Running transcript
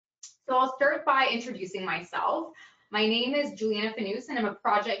So I'll start by introducing myself. My name is Juliana Fanous, and I'm a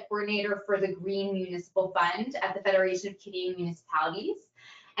project coordinator for the Green Municipal Fund at the Federation of Canadian Municipalities.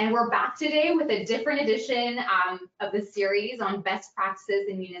 And we're back today with a different edition of the series on best practices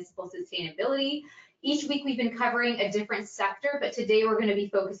in municipal sustainability. Each week we've been covering a different sector, but today we're going to be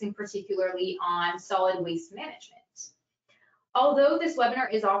focusing particularly on solid waste management. Although this webinar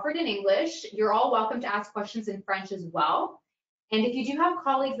is offered in English, you're all welcome to ask questions in French as well. And if you do have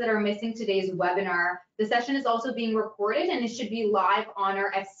colleagues that are missing today's webinar, the session is also being recorded and it should be live on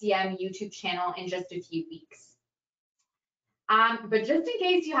our FCM YouTube channel in just a few weeks. But just in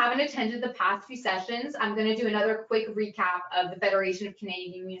case you haven't attended the past few sessions, I'm going to do another quick recap of the Federation of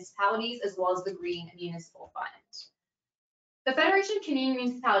Canadian Municipalities as well as the Green Municipal Fund. The Federation of Canadian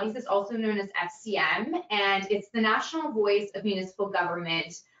Municipalities is also known as FCM, and it's the national voice of municipal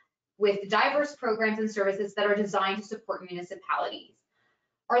government with diverse programs and services that are designed to support municipalities.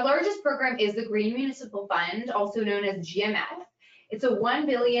 Our largest program is the Green Municipal Fund, also known as GMF. It's a $1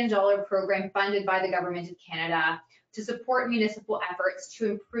 billion program funded by the Government of Canada to support municipal efforts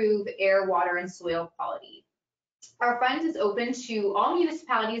to improve air, water, and soil quality. Our fund is open to all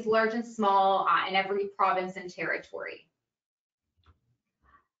municipalities, large and small, in every province and territory.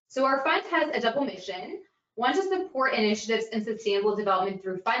 So our fund has a double mission. One, to support initiatives in sustainable development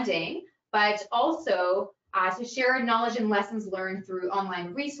through funding, but also to share knowledge and lessons learned through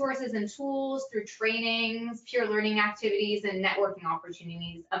online resources and tools, through trainings, peer learning activities, and networking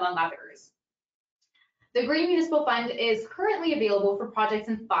opportunities, among others. The Green Municipal Fund is currently available for projects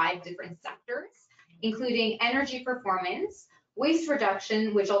in 5 different sectors, including energy performance, waste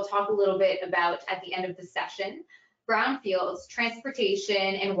reduction, which I'll talk a little bit about at the end of the session, brownfields, transportation,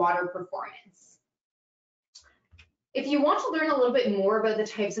 and water performance. If you want to learn a little bit more about the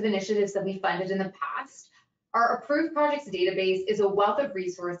types of initiatives that we funded in the past, our approved projects database is a wealth of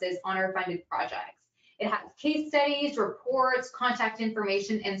resources on our funded projects. It has case studies, reports, contact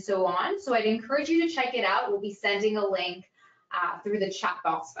information, and so on. So I'd encourage you to check it out. We'll be sending a link through the chat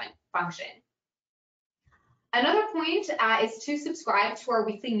box function. Another point is to subscribe to our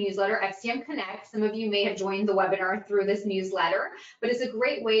weekly newsletter, FCM Connect. Some of you may have joined the webinar through this newsletter, but it's a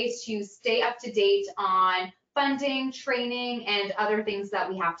great way to stay up to date on funding, training, and other things that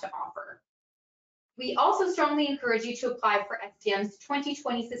we have to offer. We also strongly encourage you to apply for FCM's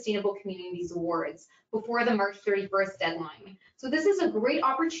 2020 Sustainable Communities Awards before the March 31st deadline. So this is a great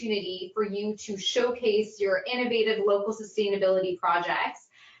opportunity for you to showcase your innovative local sustainability projects.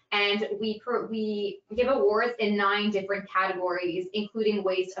 And we give awards in 9 different categories, including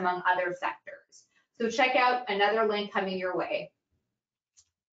waste, among other sectors. So check out another link coming your way.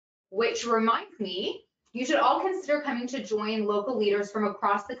 Which reminds me, you should all consider coming to join local leaders from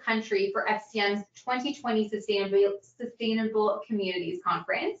across the country for FCM's 2020 Sustainable Communities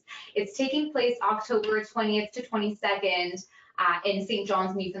Conference. It's taking place October 20th to 22nd in St.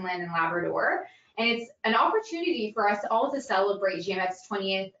 John's, Newfoundland and Labrador. And it's an opportunity for us all to celebrate GMF's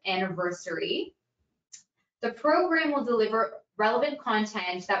 20th anniversary. The program will deliver relevant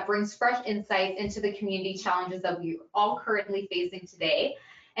content that brings fresh insights into the community challenges that we're all currently facing today.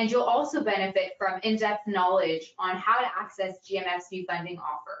 And you'll also benefit from in-depth knowledge on how to access GMF's new funding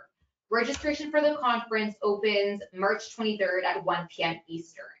offer. Registration for the conference opens March 23rd at 1 p.m.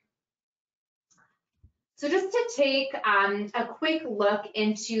 Eastern. So just to take a quick look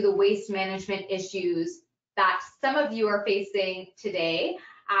into the waste management issues that some of you are facing today,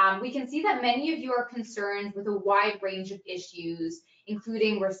 we can see that many of you are concerned with a wide range of issues,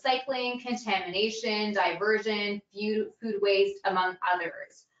 including recycling, contamination, diversion, food waste, among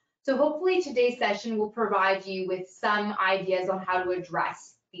others. So hopefully today's session will provide you with some ideas on how to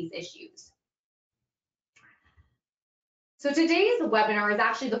address these issues. So today's webinar is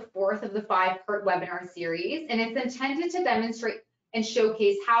actually the 4th of the 5-part webinar series, and it's intended to demonstrate and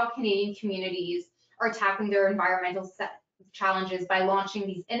showcase how Canadian communities are tackling their environmental challenges by launching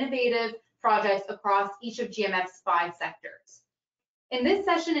these innovative projects across each of GMF's 5 sectors. In this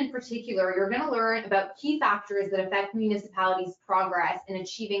session in particular, you're going to learn about key factors that affect municipalities' progress in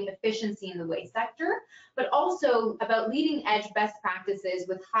achieving efficiency in the waste sector, but also about leading edge best practices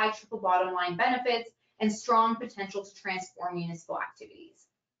with high triple bottom line benefits and strong potential to transform municipal activities.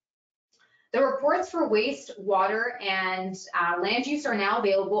 The reports for waste, water, and land use are now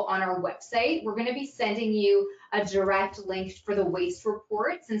available on our website. We're going to be sending you a direct link for the waste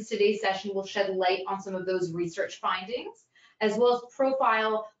report, since today's session will shed light on some of those research findings, as well as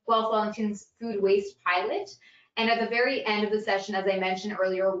profile Guelph-Wellington's food waste pilot. And at the very end of the session, as I mentioned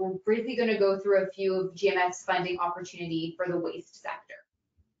earlier, we're briefly going to go through a few of GMF's funding opportunity for the waste sector.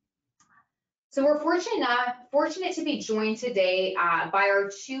 So we're fortunate to be joined today by our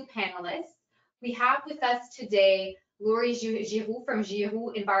two panelists. We have with us today Laurie Giroux from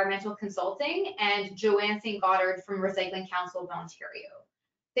Giroux Environmental Consulting and Joanne St. Godard from Recycling Council of Ontario.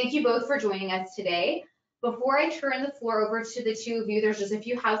 Thank you both for joining us today. Before I turn the floor over to the two of you, there's just a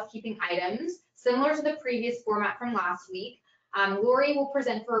few housekeeping items. Similar to the previous format from last week, Laurie will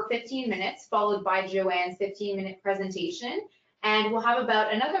present for 15 minutes, followed by Joanne's 15-minute presentation. And we'll have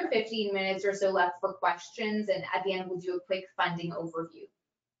about another 15 minutes or so left for questions. And at the end, we'll do a quick funding overview.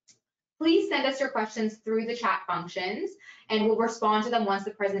 Please send us your questions through the chat functions, and we'll respond to them once the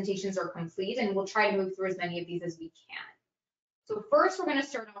presentations are complete. And we'll try to move through as many of these as we can. So first, we're going to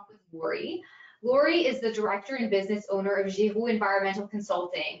start off with Laurie. Laurie is the director and business owner of Giroux Environmental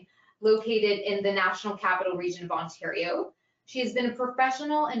Consulting, located in the National Capital Region of Ontario. She has been a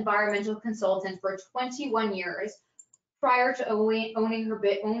professional environmental consultant for 21 years. Prior to owning her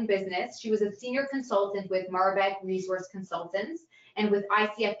own business, she was a senior consultant with Marbeck Resource Consultants and with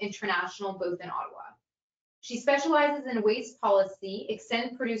ICF International, both in Ottawa. She specializes in waste policy,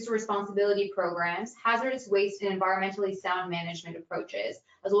 extended producer responsibility programs, hazardous waste, and environmentally sound management approaches,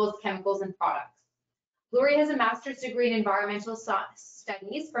 as well as chemicals and products. Laurie has a master's degree in environmental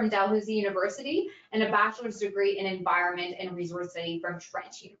studies from Dalhousie University and a bachelor's degree in environment and resource study from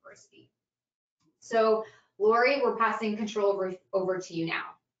Trent University. So Laurie, we're passing control over to you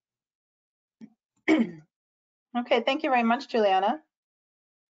now. Okay, thank you very much, Juliana.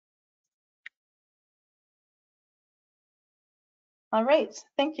 All right,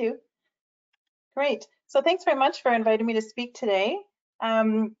 thank you. Great. So thanks very much for inviting me to speak today.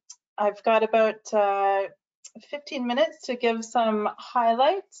 I've got about 15 minutes to give some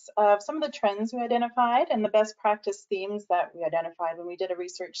highlights of some of the trends we identified and the best practice themes that we identified when we did a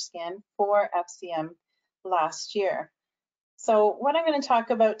research scan for FCM last year. So what I'm going to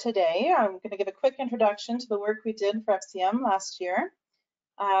talk about today, I'm going to give a quick introduction to the work we did for FCM last year,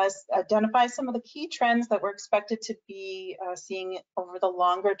 identify some of the key trends that we're expected to be seeing over the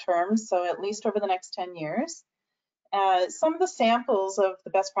longer term, so at least over the next 10 years, some of the samples of the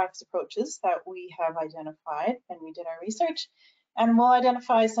best practice approaches that we have identified when we did our research, and we'll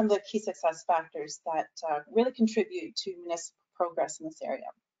identify some of the key success factors that really contribute to municipal progress in this area.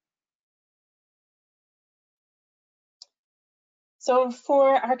 So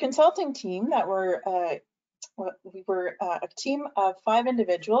for our consulting team, we were a team of 5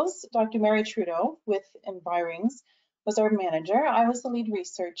 individuals. Dr. Mary Trudeau with Envirings was our manager. I was the lead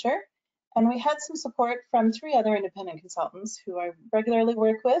researcher, and we had some support from 3 other independent consultants who I regularly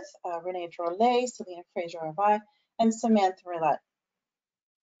work with, Renee Drolet, Selena Fraser-Arvai, and Samantha Roulette.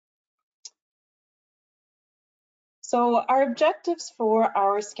 So our objectives for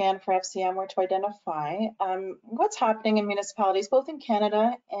our scan for FCM were to identify what's happening in municipalities, both in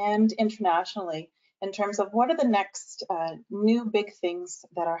Canada and internationally, in terms of what are the next new big things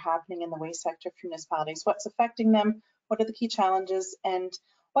that are happening in the waste sector for municipalities, what's affecting them, what are the key challenges, and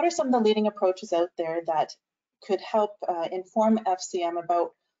what are some of the leading approaches out there that could help inform FCM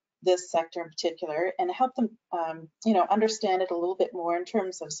about this sector in particular and help them understand it a little bit more in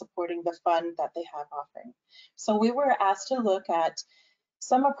terms of supporting the fund that they have offering. So we were asked to look at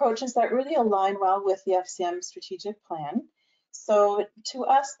some approaches that really align well with the FCM strategic plan. So to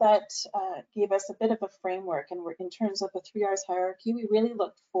us, that gave us a bit of a framework, and we're, in terms of the 3 R's hierarchy, we really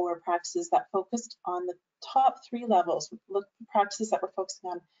looked for practices that focused on the top 3 levels. We looked for practices that were focusing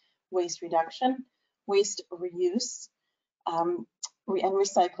on waste reduction, waste reuse, and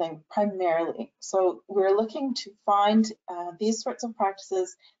recycling primarily. So we're looking to find these sorts of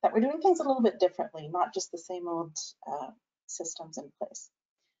practices that we're doing things a little bit differently, not just the same old systems in place.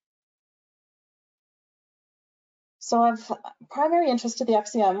 So of primary interest to the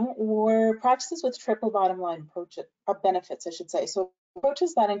FCM were practices with triple bottom line benefits, I should say. So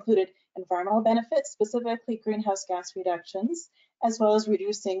approaches that included environmental benefits, specifically greenhouse gas reductions, as well as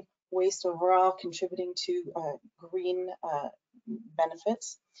reducing waste overall, contributing to green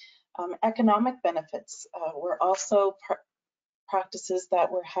benefits. Economic benefits were also practices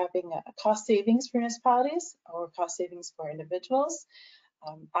that were having cost savings for municipalities or cost savings for individuals,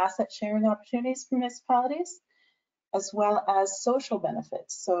 asset sharing opportunities for municipalities, as well as social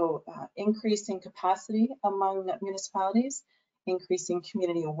benefits. So increasing capacity among municipalities, increasing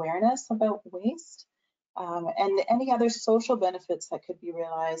community awareness about waste, and any other social benefits that could be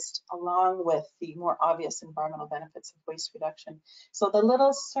realized along with the more obvious environmental benefits of waste reduction. So the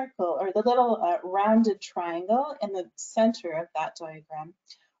little circle, or the little rounded triangle in the center of that diagram,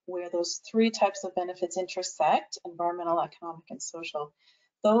 where those 3 types of benefits intersect, environmental, economic, and social,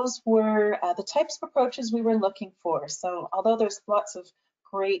 those were the types of approaches we were looking for. So although there's lots of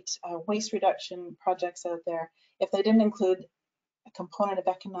great waste reduction projects out there, if they didn't include a component of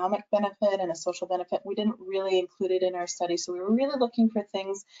economic benefit and a social benefit, we didn't really include it in our study. So we were really looking for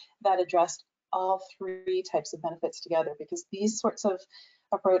things that addressed all three types of benefits together, because these sorts of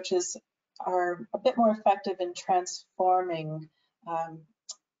approaches are a bit more effective in transforming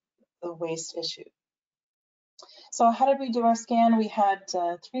the waste issue. So how did we do our scan? We had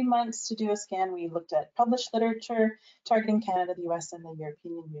 3 months to do a scan. We looked at published literature targeting Canada, the US, and the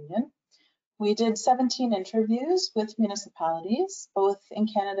European Union. We did 17 interviews with municipalities, both in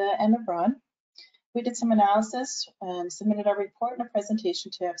Canada and abroad. We did some analysis and submitted our report and a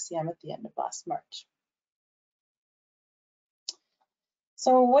presentation to FCM at the end of last March.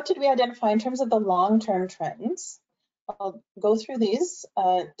 So what did we identify in terms of the long-term trends? I'll go through these.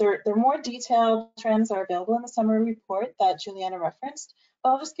 They're more detailed trends are available in the summary report that Juliana referenced, but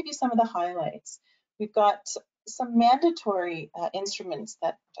I'll just give you some of the highlights. We've got some mandatory instruments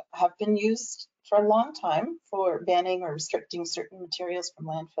that have been used for a long time for banning or restricting certain materials from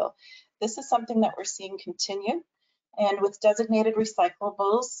landfill. This is something that we're seeing continue, and with designated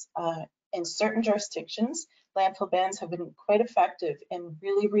recyclables in certain jurisdictions, landfill bans have been quite effective in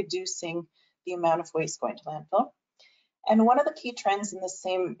really reducing the amount of waste going to landfill. And one of the key trends in the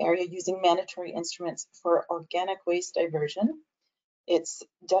same area, using mandatory instruments for organic waste diversion, it's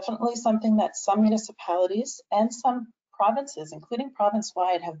definitely something that some municipalities and some provinces, including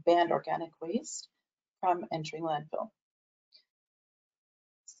province-wide, have banned organic waste from entering landfill.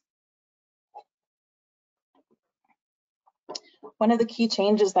 One of the key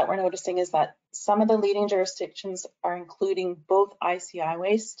changes that we're noticing is that some of the leading jurisdictions are including both ICI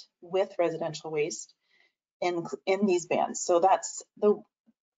waste with residential waste in these bans. So that's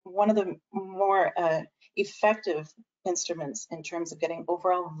one of the more effective instruments in terms of getting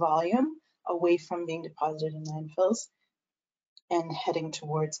overall volume away from being deposited in landfills and heading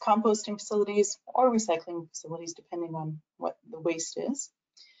towards composting facilities or recycling facilities, depending on what the waste is.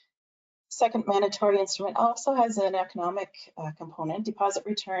 Second mandatory instrument also has an economic component, deposit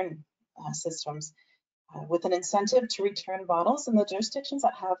return systems, with an incentive to return bottles. In the jurisdictions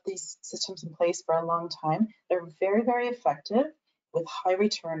that have these systems in place for a long time, they're very, very effective with high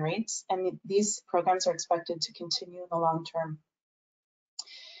return rates, and these programs are expected to continue in the long term.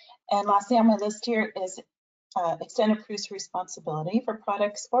 And lastly on my list here is extended producer responsibility for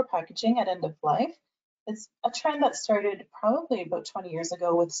products or packaging at end of life. It's a trend that started probably about 20 years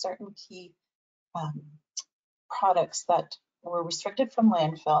ago with certain key products that were restricted from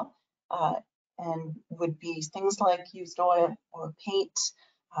landfill and would be things like used oil or paint.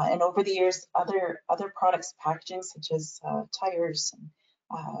 And over the years, other products, packaging such as tires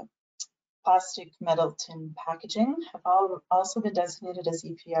and plastic, metal, tin packaging have also been designated as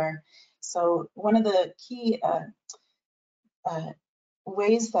EPR. So one of the key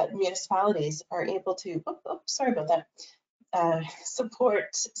ways that municipalities are able to, sorry about that,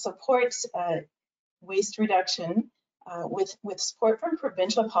 support waste reduction with support from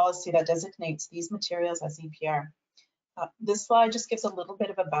provincial policy that designates these materials as EPR. This slide just gives a little bit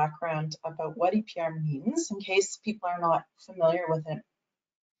of a background about what EPR means in case people are not familiar with it.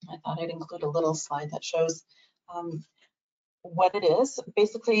 I thought I'd include a little slide that shows what it is.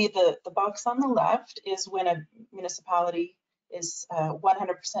 Basically, the box on the left is when a municipality is 100%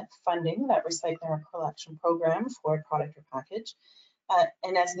 funding that recycling or collection program for a product or package.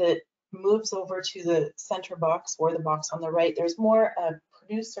 And as it moves over to the center box or the box on the right, there's more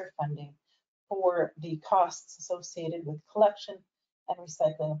producer funding for the costs associated with collection and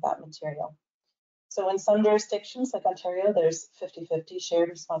recycling of that material. So in some jurisdictions like Ontario, there's 50-50 shared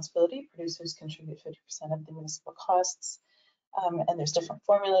responsibility. Producers contribute 50% of the municipal costs, and there's different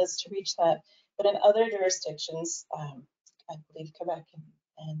formulas to reach that. But in other jurisdictions, I believe Quebec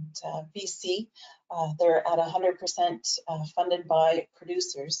and BC, they're at 100% funded by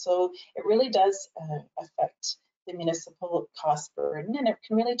producers. So it really does affect the municipal cost burden, and it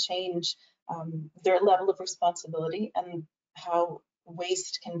can really change their level of responsibility and how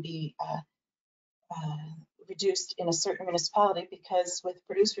waste can be reduced in a certain municipality, because with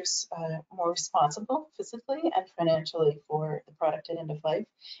producers more responsible physically and financially for the product at end of life,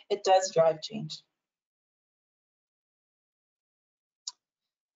 it does drive change.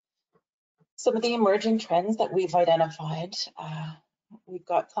 Some of the emerging trends that we've identified, we've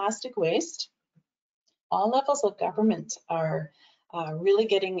got plastic waste. All levels of government are really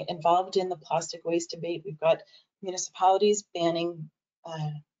getting involved in the plastic waste debate. We've got municipalities banning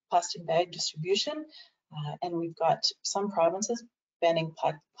plastic bag distribution, and we've got some provinces banning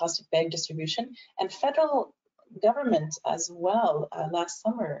plastic bag distribution, and federal government as well. Last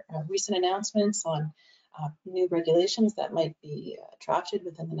summer, recent announcements on new regulations that might be drafted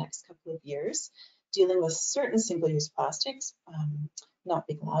within the next couple of years, dealing with certain single-use plastics not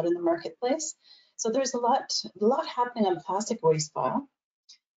being allowed in the marketplace. So there's a lot happening on the plastic waste file.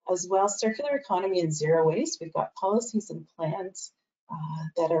 As well, circular economy and zero waste. We've got policies and plans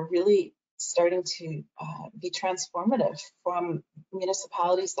that are really starting to be transformative from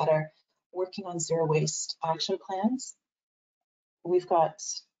municipalities that are working on zero waste action plans. We've got,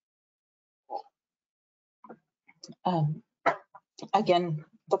 again,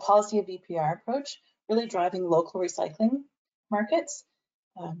 the policy of EPR approach, really driving local recycling markets,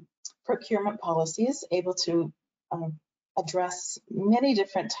 procurement policies able to address many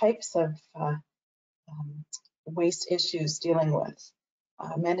different types of waste issues, dealing with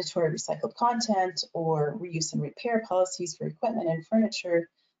mandatory recycled content or reuse and repair policies for equipment and furniture.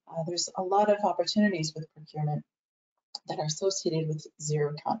 There's a lot of opportunities with procurement that are associated with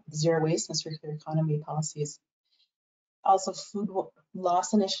zero waste and circular economy policies. Also, food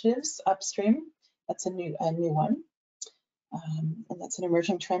loss initiatives upstream. That's a new one. And that's an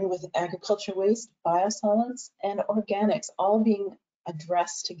emerging trend with agriculture waste, biosolids, and organics all being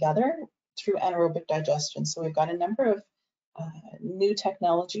addressed together through anaerobic digestion. So we've got a number of new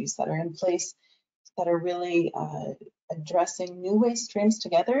technologies that are in place that are really addressing new waste streams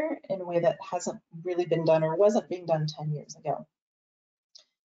together in a way that hasn't really been done or wasn't being done 10 years ago.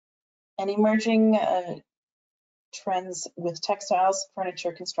 And emerging trends with textiles,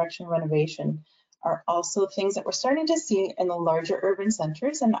 furniture, construction, renovation are also things that we're starting to see in the larger urban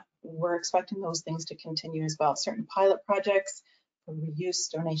centers, and we're expecting those things to continue as well. Certain pilot projects for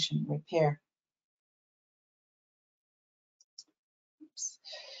reuse, donation, repair. Oops.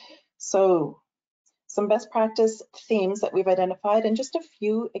 So some best practice themes that we've identified and just a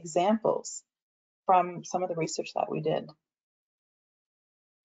few examples from some of the research that we did.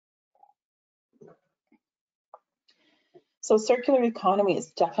 So circular economy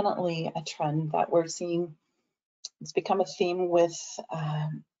is definitely a trend that we're seeing. It's become a theme with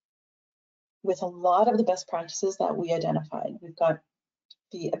a lot of the best practices that we identified. We've got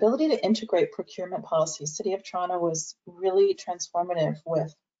the ability to integrate procurement policies. City of Toronto was really transformative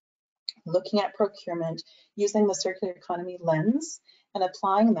with looking at procurement, using the circular economy lens and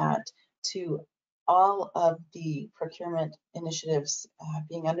applying that to all of the procurement initiatives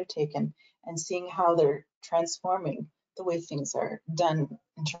being undertaken and seeing how they're transforming the way things are done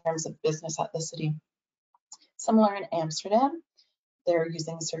in terms of business at the city. Similar in Amsterdam, they're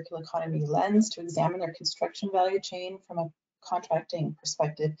using the circular economy lens to examine their construction value chain from a contracting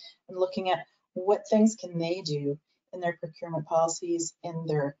perspective and looking at what things can they do in their procurement policies, in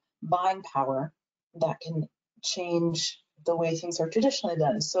their buying power that can change the way things are traditionally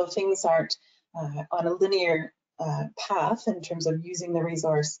done. So things aren't on a linear path in terms of using the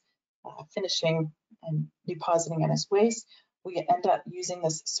resource, finishing and depositing it as waste. We end up using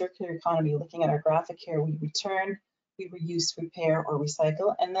this circular economy, looking at our graphic here. We return, we reuse, repair, or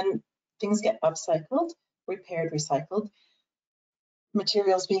recycle, and then things get upcycled, repaired, recycled.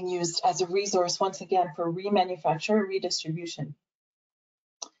 Materials being used as a resource once again for remanufacture, redistribution.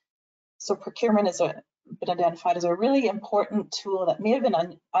 So procurement has been identified as a really important tool that may have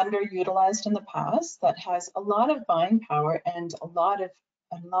been underutilized in the past, that has a lot of buying power and a lot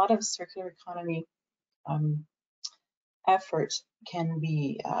of circular economy effort can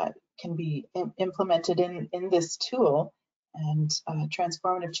be implemented in this tool, and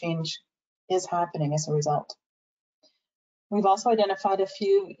transformative change is happening as a result. We've also identified a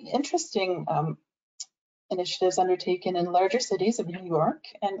few interesting initiatives undertaken in larger cities of New York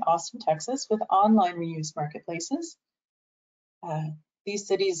and Austin, Texas, with online reuse marketplaces. These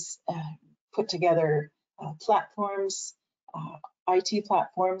cities put together platforms, IT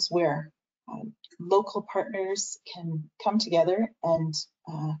platforms where local partners can come together and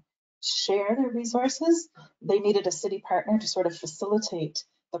share their resources. They needed a city partner to sort of facilitate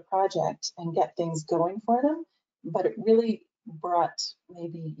the project and get things going for them, but it really brought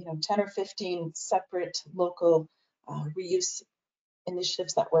maybe 10 or 15 separate local reuse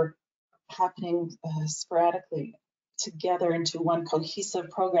initiatives that were happening sporadically together into one cohesive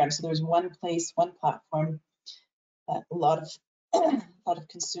program. So there's one place, one platform that a lot of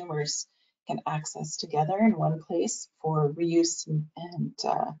consumers can access together in one place for reuse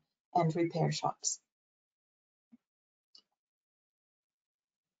and repair shops.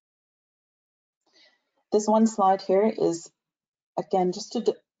 This one slide here is, again, just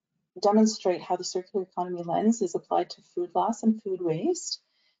to demonstrate how the circular economy lens is applied to food loss and food waste.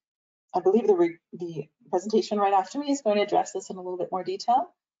 I believe the presentation right after me is going to address this in a little bit more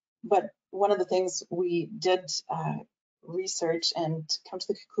detail, but one of the things we did research and come to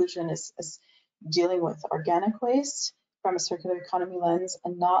the conclusion is dealing with organic waste from a circular economy lens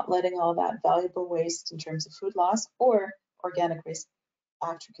and not letting all that valuable waste in terms of food loss or organic waste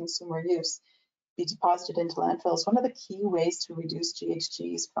after consumer use be deposited into landfills. One of the key ways to reduce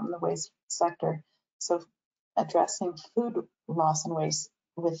GHGs from the waste sector. So addressing food loss and waste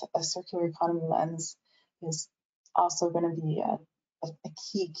with a circular economy lens is also going to be a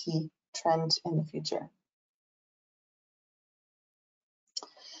key trend in the future.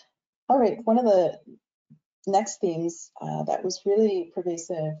 All right, one of the next themes that was really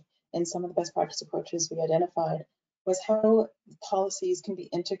pervasive in some of the best practice approaches we identified was how policies can be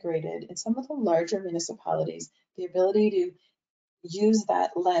integrated in some of the larger municipalities, the ability to use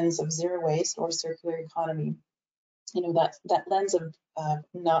that lens of zero waste or circular economy, you know, that lens of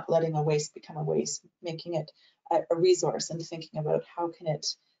not letting a waste become a waste, making it a resource and thinking about how can it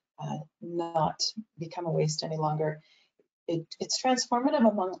not become a waste any longer. It's transformative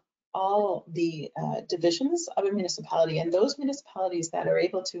among all the divisions of a municipality, and those municipalities that are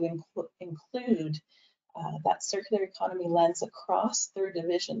able to include that circular economy lens across their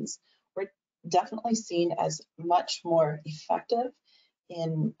divisions were definitely seen as much more effective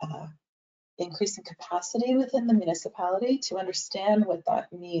in increasing capacity within the municipality to understand what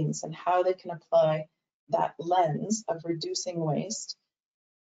that means and how they can apply that lens of reducing waste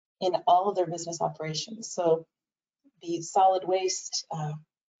in all of their business operations. So the solid waste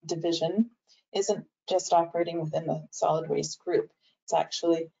division isn't just operating within the solid waste group. It's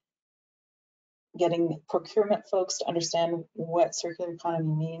actually getting procurement folks to understand what circular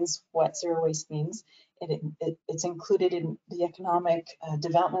economy means, what zero waste means. It's included in the economic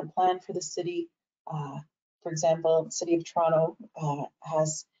development plan for the city. For example, the City of Toronto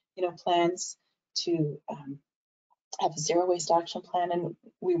has, you know, plans to have a zero waste action plan, and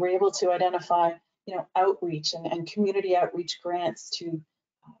we were able to identify, you know, outreach and community outreach grants to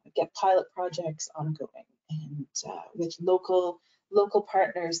get pilot projects ongoing, and with local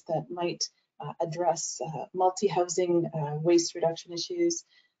partners that might address multi-housing waste reduction issues.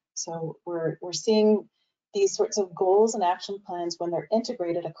 So we're seeing these sorts of goals and action plans when they're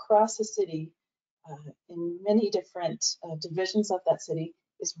integrated across the city in many different divisions of that city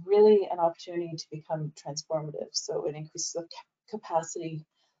is really an opportunity to become transformative. So it increases the capacity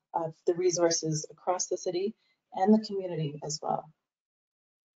of the resources across the city and the community as well.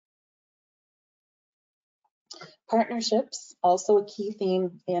 Partnerships, also a key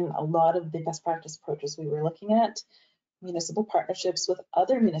theme in a lot of the best practice approaches we were looking at. Municipal partnerships with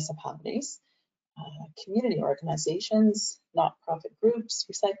other municipalities, community organizations, not-profit groups,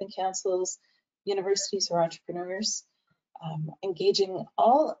 recycling councils, universities or entrepreneurs, engaging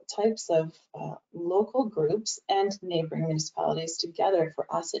all types of local groups and neighboring municipalities together for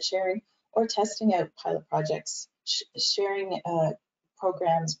asset sharing or testing out pilot projects, sharing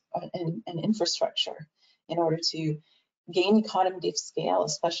programs and infrastructure in order to gain economy of scale,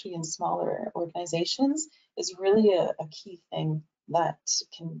 especially in smaller organizations, is really a key thing that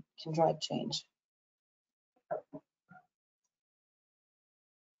can drive change.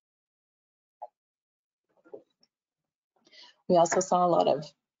 We also saw a lot of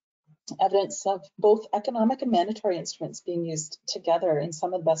evidence of both economic and mandatory instruments being used together in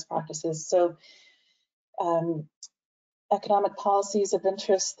some of the best practices. So economic policies of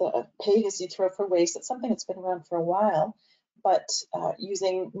interest, the pay as you throw for waste, it's something that's been around for a while, but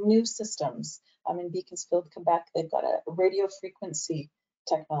using new systems. In Beaconsfield, Quebec, they've got a radio frequency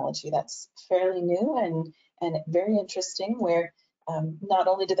technology that's fairly new and very interesting, where not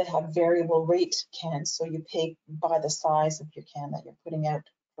only do they have variable rate cans, so you pay by the size of your can that you're putting out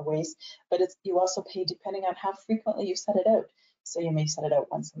for waste, but you also pay depending on how frequently you set it out. So you may set it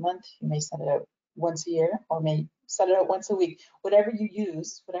out once a month, you may set it out once a year, or may set it out once a week. Whatever you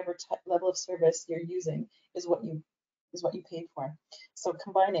use, whatever level of service you're using is what you paid for. So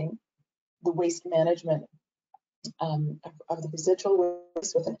combining the waste management of the residual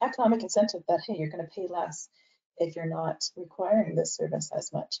waste with an economic incentive that, hey, you're going to pay less if you're not requiring this service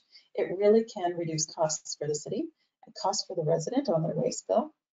as much. It really can reduce costs for the city and costs for the resident on their waste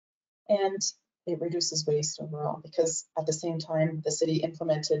bill, and it reduces waste overall, because at the same time the city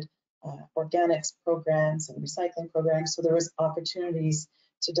implemented organics programs and recycling programs, so there was opportunities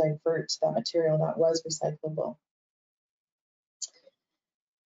to divert that material that was recyclable.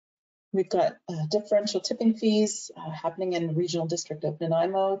 We've got differential tipping fees happening in the regional district of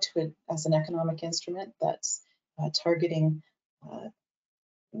Nanaimo as an economic instrument that's targeting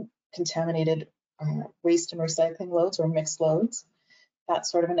contaminated waste and recycling loads or mixed loads.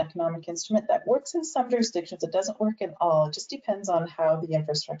 That's sort of an economic instrument that works in some jurisdictions. It doesn't work in all. It just depends on how the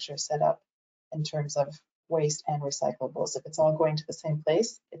infrastructure is set up in terms of waste and recyclables. If it's all going to the same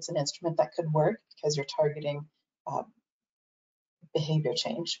place, it's an instrument that could work because you're targeting behavior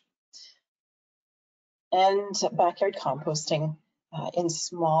change. And backyard composting in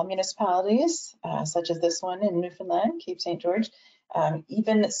small municipalities, such as this one in Newfoundland, Cape St. George,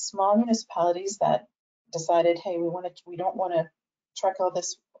 even small municipalities that decided, hey, we don't want to truck all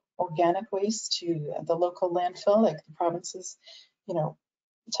this organic waste to the local landfill, like the provinces,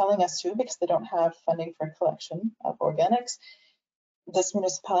 telling us to, because they don't have funding for collection of organics. This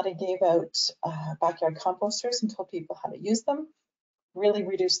municipality gave out backyard composters and told people how to use them, really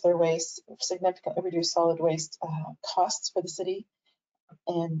reduce their waste, significantly reduce solid waste costs for the city,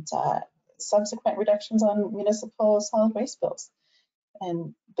 and subsequent reductions on municipal solid waste bills.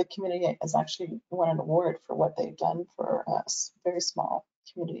 And the community has actually won an award for what they've done for a very small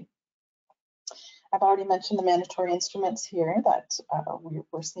community. I've already mentioned the mandatory instruments here that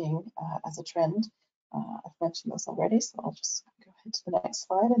we're seeing as a trend. I've mentioned those already, so I'll just go ahead to the next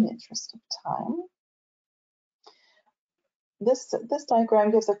slide in the interest of time. This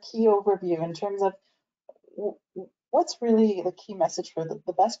diagram gives a key overview in terms of what's really the key message for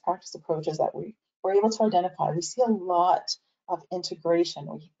the best practice approaches that we're able to identify. We see a lot of integration.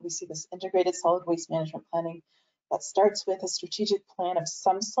 We see this integrated solid waste management planning that starts with a strategic plan of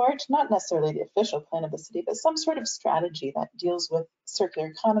some sort, not necessarily the official plan of the city, but some sort of strategy that deals with circular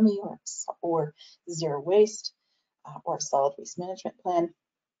economy or zero waste or a solid waste management plan,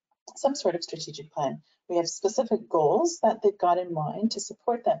 some sort of strategic plan. We have specific goals that they've got in mind to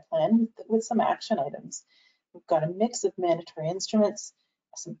support that plan with some action items. We've got a mix of mandatory instruments,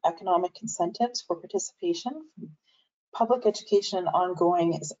 some economic incentives for participation. Public education and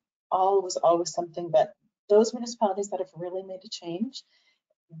ongoing is always something that those municipalities that have really made a change,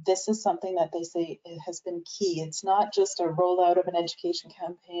 this is something that they say it has been key. It's not just a rollout of an education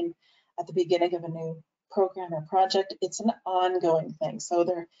campaign at the beginning of a new program or project, it's an ongoing thing. So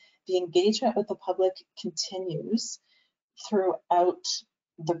the engagement with the public continues throughout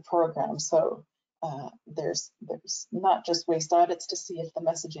the program. So there's not just waste audits to see if the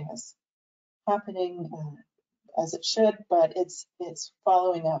messaging is happening as it should, but it's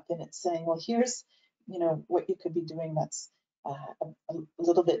following up and it's saying, well, here's what you could be doing that's a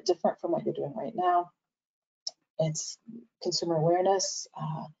little bit different from what you're doing right now. It's consumer awareness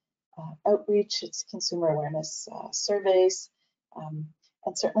outreach, it's consumer awareness surveys,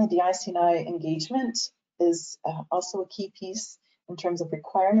 and certainly the IC&I engagement is also a key piece in terms of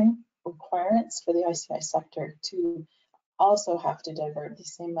requirements for the IC&I sector to also have to divert the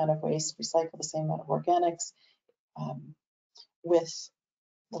same amount of waste, recycle the same amount of organics, with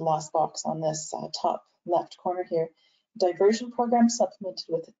the last box on this top left corner here, diversion programs supplemented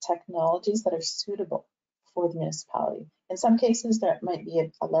with technologies that are suitable for the municipality. In some cases, there might be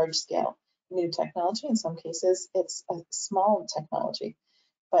a large scale new technology. In some cases, it's a small technology.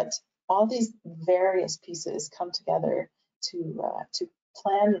 But all these various pieces come together to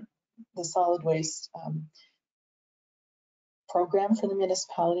plan the solid waste program for the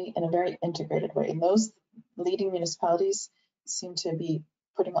municipality in a very integrated way. And those leading municipalities seem to be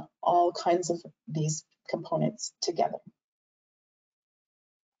putting all kinds of these components together.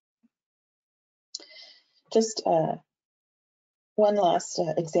 Just one last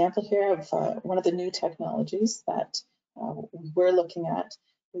example here of one of the new technologies that we're looking at.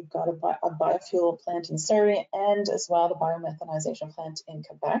 We've got a biofuel plant in Surrey and as well the biomethanization plant in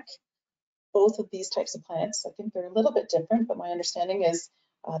Quebec. Both of these types of plants, I think they're a little bit different, but my understanding is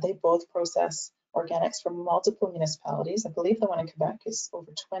they both process organics from multiple municipalities. I believe the one in Quebec is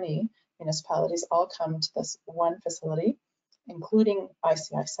over 20 municipalities all come to this one facility, including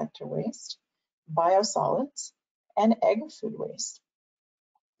ICI sector waste, biosolids, and agri-food waste.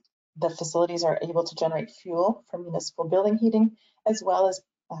 The facilities are able to generate fuel for municipal building heating as well as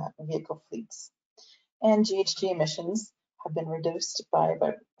vehicle fleets. And GHG emissions have been reduced by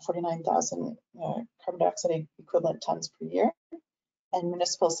about 49,000 carbon dioxide equivalent tons per year, and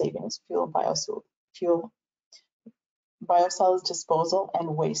municipal savings, biosolids disposal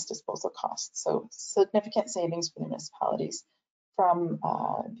and waste disposal costs. So significant savings for the municipalities from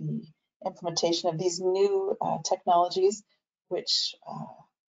the implementation of these new technologies, which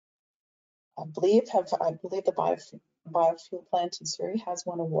I believe the biofuel plant in Surrey has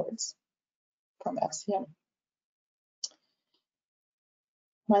won awards from FCM.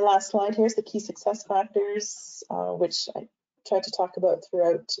 My last slide here is the key success factors, which I tried to talk about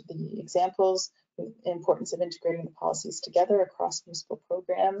throughout the examples. The importance of integrating the policies together across municipal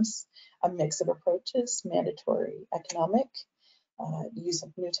programs, a mix of approaches, mandatory economic, use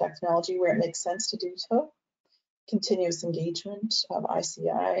of new technology where it makes sense to do so, continuous engagement of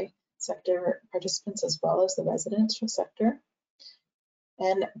ICI, sector participants as well as the residential sector,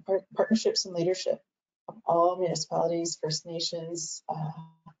 and partnerships and leadership of all municipalities, First Nations,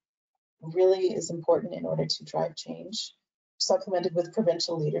 really is important in order to drive change, supplemented with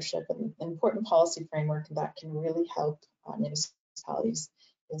provincial leadership and an important policy framework that can really help municipalities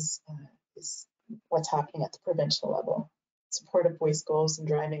is what's happening at the provincial level. Support of waste goals and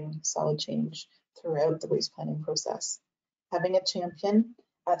driving solid change throughout the waste planning process. Having a champion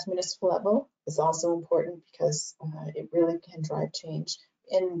at the municipal level is also important because it really can drive change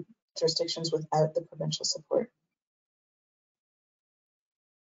in jurisdictions without the provincial support.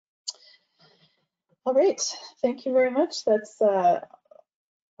 All right, thank you very much. That's my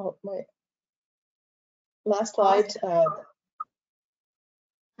last slide.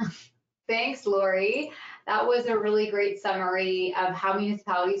 Thanks, Laurie. That was a really great summary of how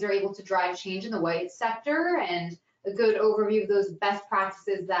municipalities are able to drive change in the waste sector and a good overview of those best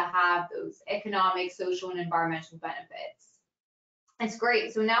practices that have those economic, social, and environmental benefits. It's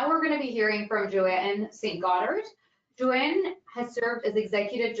great. So now we're going to be hearing from Joanne St. Godard. Joanne has served as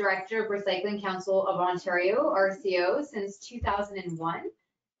Executive Director of Recycling Council of Ontario, RCO, since 2001.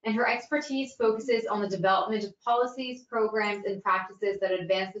 And her expertise focuses on the development of policies, programs, and practices that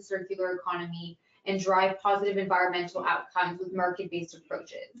advance the circular economy and drive positive environmental outcomes with market-based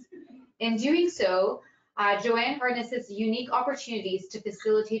approaches. In doing so, Joanne harnesses unique opportunities to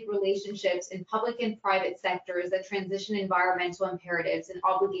facilitate relationships in public and private sectors that transition environmental imperatives and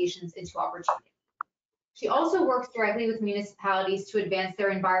obligations into opportunity. She also works directly with municipalities to advance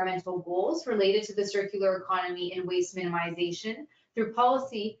their environmental goals related to the circular economy and waste minimization through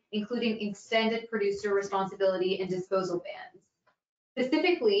policy, including extended producer responsibility and disposal bans.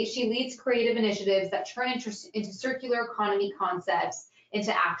 Specifically, she leads creative initiatives that turn into circular economy concepts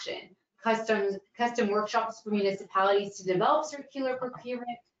into action, custom workshops for municipalities to develop circular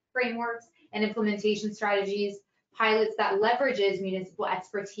procurement frameworks and implementation strategies, pilots that leverages municipal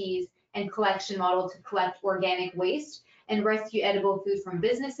expertise and collection model to collect organic waste and rescue edible food from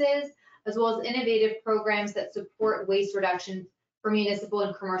businesses, as well as innovative programs that support waste reduction for municipal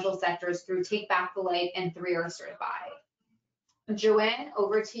and commercial sectors through Take Back the Light and 3R Certified. Joanne,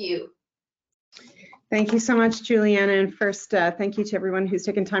 over to you. Thank you so much, Juliana. And first, thank you to everyone who's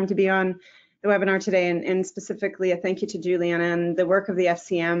taken time to be on the webinar today, and specifically a thank you to Juliana and the work of the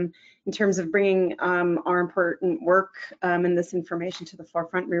FCM in terms of bringing our important work and this information to the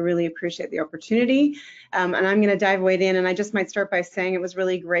forefront. We really appreciate the opportunity. And I'm going to dive right in, and I just might start by saying it was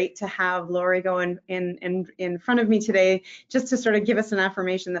really great to have Laurie go in front of me today, just to sort of give us an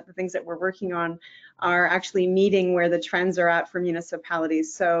affirmation that the things that we're working on are actually meeting where the trends are at for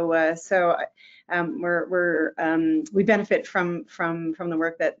municipalities. We benefit from the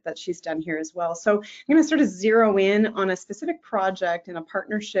work that she's done here as well. So I'm going to sort of zero in on a specific project and a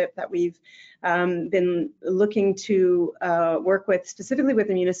partnership that we've been looking to work with, specifically with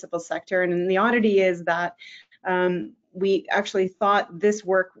the municipal sector. And the oddity is that we actually thought this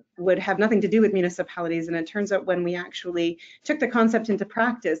work would have nothing to do with municipalities, and it turns out when we actually took the concept into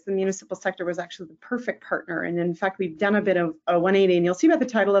practice, the municipal sector was actually the perfect partner. And in fact, we've done a bit of a 180, and you'll see by the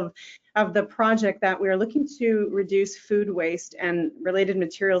title of the project that we are looking to reduce food waste and related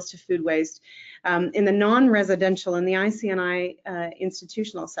materials to food waste in the non-residential and the IC&I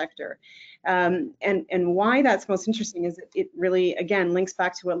institutional sector. And why that's most interesting is it really, again, links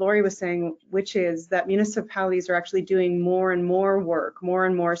back to what Laurie was saying, which is that municipalities are actually doing more and more work, more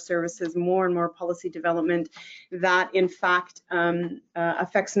and more services, more and more policy development that in fact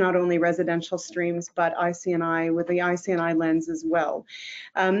affects not only residential streams, but IC&I with the IC&I lens as well.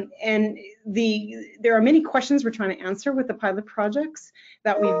 And there are many questions we're trying to answer with the pilot projects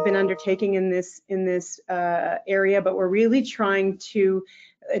that we've been undertaking in this area, but we're really trying to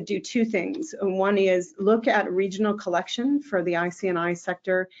do two things. One is look at regional collection for the IC&I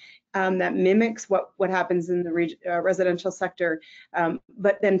sector that mimics what happens in the residential sector,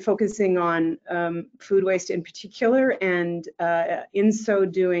 but then focusing on food waste in particular, and in so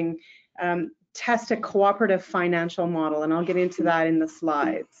doing, test a cooperative financial model. And I'll get into that in the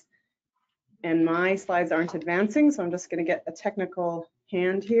slides. And my slides aren't advancing, so I'm just going to get a technical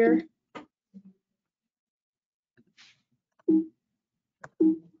hand here.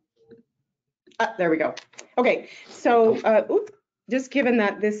 There we go. Okay, so just given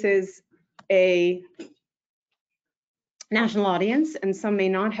that this is a national audience and some may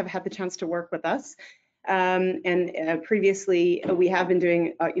not have had the chance to work with us, Previously, we have been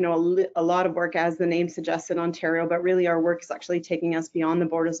doing, a lot of work, as the name suggests, in Ontario, but really our work is actually taking us beyond the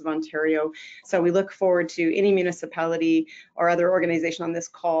borders of Ontario. So we look forward to any municipality or other organization on this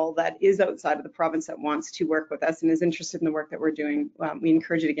call that is outside of the province that wants to work with us and is interested in the work that we're doing. We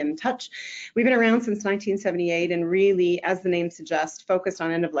encourage you to get in touch. We've been around since 1978 and really, as the name suggests, focused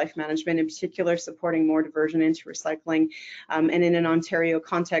on end-of-life management, in particular supporting more diversion into recycling and in an Ontario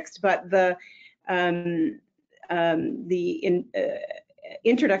context. But the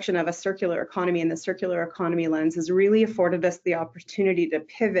introduction of a circular economy and the circular economy lens has really afforded us the opportunity to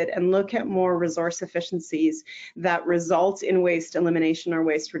pivot and look at more resource efficiencies that result in waste elimination or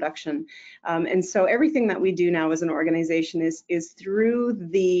waste reduction. And so everything that we do now as an organization is through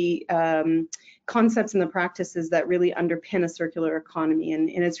the concepts and the practices that really underpin a circular economy, and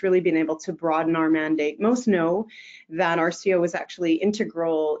it's really been able to broaden our mandate. Most know that RCO is actually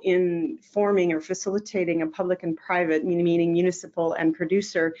integral in forming or facilitating a public and private, meaning municipal and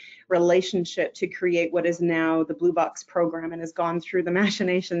producer relationship to create what is now the Blue Box program, and has gone through the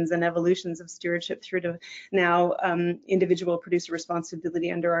machinations and evolutions of stewardship through to now individual producer responsibility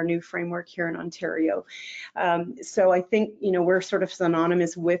under our new framework here in Ontario. So I think, we're sort of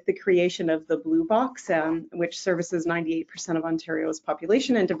synonymous with the creation of the Blue Box, which services 98% of Ontario's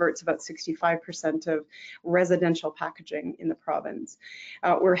population and diverts about 65% of residential packaging in the province.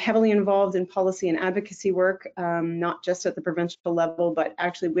 We're heavily involved in policy and advocacy work, not just at the provincial level, but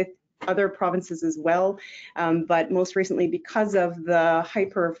actually with other provinces as well. But most recently, because of the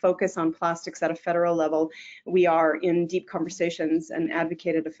hyper focus on plastics at a federal level, we are in deep conversations and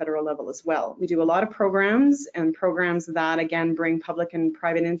advocate at a federal level as well. We do a lot of programs that, again, bring public and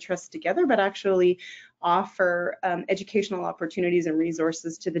private interests together, but actually offer educational opportunities and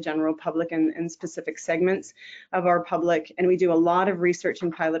resources to the general public and specific segments of our public. And we do a lot of research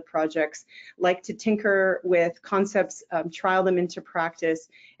and pilot projects, like to tinker with concepts, trial them into practice,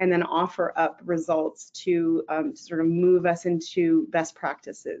 and then offer up results to sort of move us into best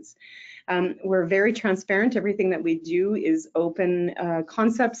practices. We're very transparent. Everything that we do is open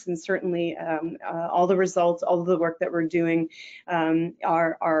concepts, and certainly all the results, all of the work that we're doing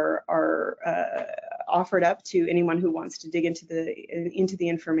are offered up to anyone who wants to dig into the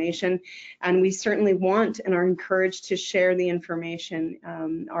information. And we certainly want and are encouraged to share the information.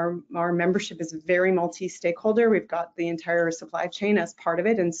 Our membership is very multi-stakeholder. We've got the entire supply chain as part of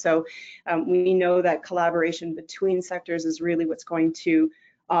it, and so we know that collaboration between sectors is really what's going to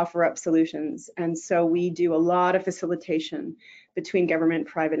offer up solutions. And so we do a lot of facilitation between government,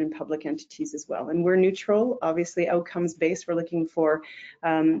 private, and public entities as well. And we're neutral, obviously outcomes based. We're looking for,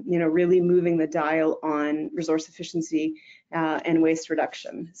 really moving the dial on resource efficiency and waste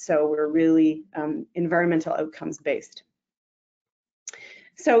reduction. So we're really environmental outcomes based.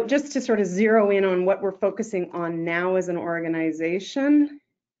 So just to sort of zero in on what we're focusing on now as an organization,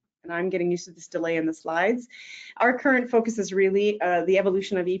 and I'm getting used to this delay in the slides. Our current focus is really the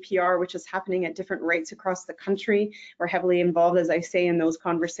evolution of EPR, which is happening at different rates across the country. We're heavily involved, as I say, in those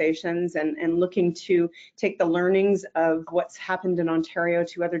conversations and looking to take the learnings of what's happened in Ontario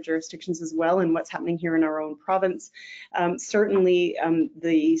to other jurisdictions as well, and what's happening here in our own province. Certainly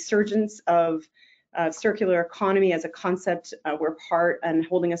the surgence of circular economy as a concept. We're part and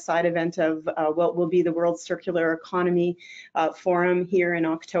holding a side event of what will be the World Circular Economy Forum here in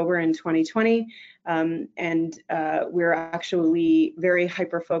October in 2020. We're actually very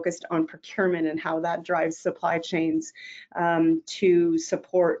hyper-focused on procurement and how that drives supply chains to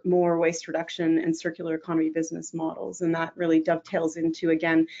support more waste reduction and circular economy business models. And that really dovetails into,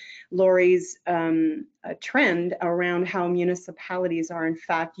 again, Laurie's trend around how municipalities are in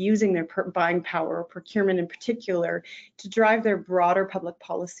fact using their buying power, procurement in particular, to drive their broader public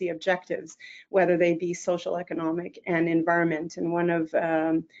policy objectives, whether they be social, economic, and environment. And one of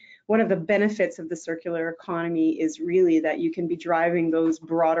the benefits of the circular economy is really that you can be driving those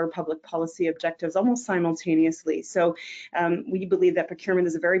broader public policy objectives almost simultaneously. So we believe that procurement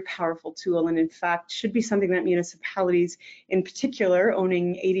is a very powerful tool, and in fact should be something that municipalities in particular,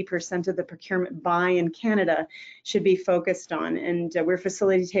 owning 80% of the procurement buy in Canada, should be focused on. And we're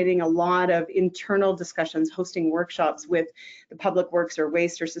facilitating a lot of internal discussions, hosting workshops with the public works or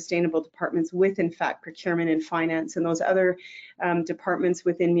waste or sustainable departments with, in fact, procurement and finance and those other departments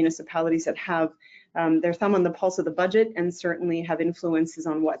within municipalities that have their thumb on the pulse of the budget and certainly have influences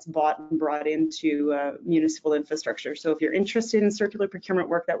on what's bought and brought into municipal infrastructure. So if you're interested in circular procurement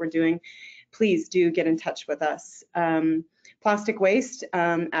work that we're doing, please do get in touch with us. Plastic waste,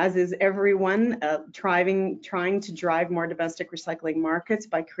 as is everyone, trying to drive more domestic recycling markets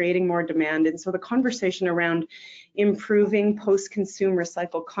by creating more demand. And so the conversation around improving post-consume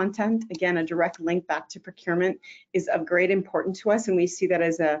recycled content, again, a direct link back to procurement, is of great importance to us, and we see that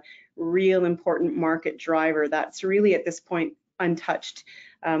as a real important market driver that's really at this point untouched.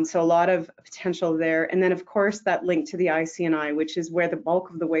 So a lot of potential there. And then of course that link to the IC&I, which is where the bulk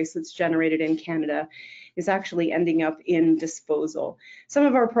of the waste that's generated in Canada is actually ending up in disposal. Some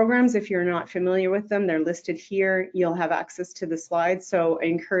of our programs, if you're not familiar with them, they're listed here. You'll have access to the slides. So I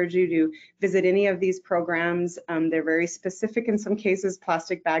encourage you to visit any of these programs. They're very specific in some cases.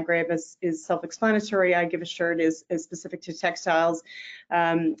 Plastic bag grab is self-explanatory. I Give a Shirt is specific to textiles.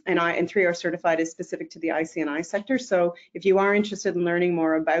 And 3R Certified is specific to the IC&I sector. So if you are interested in learning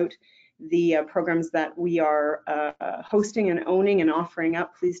more about the programs that we are hosting and owning and offering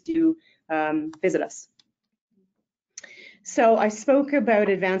up, please do visit us. So I spoke about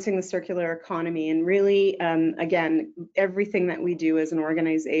advancing the circular economy, and really, again, everything that we do as an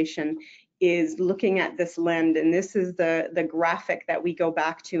organization is looking at this lens, and this is the graphic that we go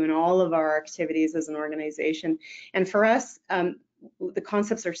back to in all of our activities as an organization. And for us, the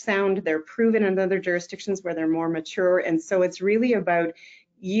concepts are sound, they're proven in other jurisdictions where they're more mature, and so it's really about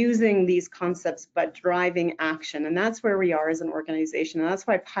using these concepts but driving action, and that's where we are as an organization, and that's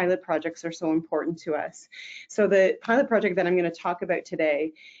why pilot projects are so important to us. So the pilot project that I'm going to talk about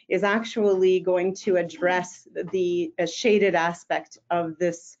today is actually going to address the shaded aspect of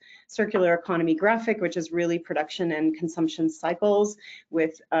this circular economy graphic, which is really production and consumption cycles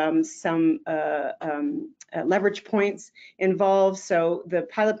with some leverage points involved. So the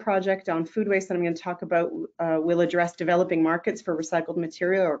pilot project on food waste that I'm going to talk about will address developing markets for recycled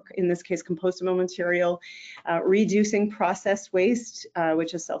material, or in this case compostable material, reducing processed waste,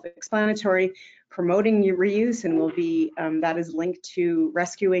 which is self-explanatory, promoting reuse, and will be that is linked to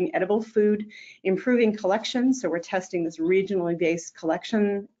rescuing edible food, improving collection, so we're testing this regionally based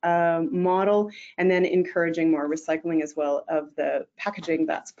collection model, and then encouraging more recycling as well of the packaging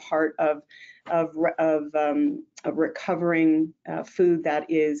that's part of recovering food that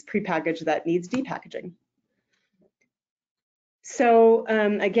is prepackaged that needs depackaging. So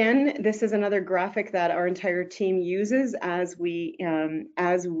again, this is another graphic that our entire team uses as we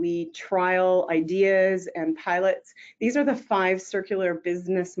trial ideas and pilots. These are the 5 circular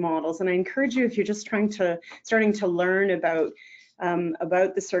business models, and I encourage you, if you're just starting to learn about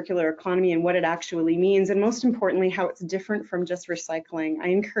the circular economy and what it actually means, and most importantly, how it's different from just recycling. I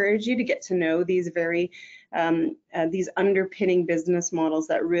encourage you to get to know these these underpinning business models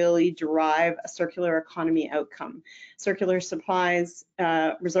that really drive a circular economy outcome. Circular supplies,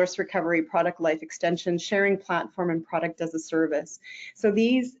 resource recovery, product life extension, sharing platform, and product as a service. So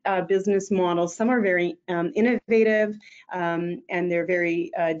these business models, some are very innovative, and they're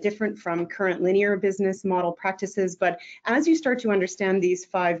very different from current linear business model practices. But as you start to understand these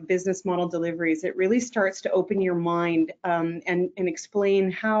 5 business model deliveries, it really starts to open your mind and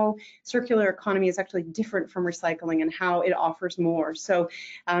explain how circular economy is actually different from recycling and how it offers more. So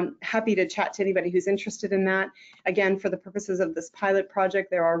happy to chat to anybody who's interested in that. Again, for the purposes of this pilot project,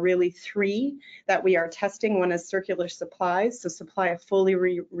 there are really 3 that we are testing. One is circular supplies, so supply a fully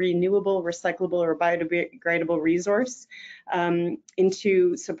renewable, recyclable, or biodegradable resource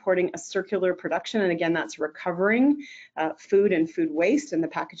into supporting a circular production. And again, that's recovering food and food waste and the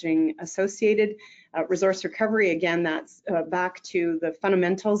packaging associated. Resource recovery, again, that's back to the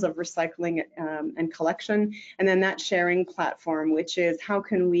fundamentals of recycling and collection. And then that sharing platform, which is how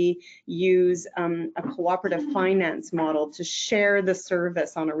can we use a cooperative finance model to share the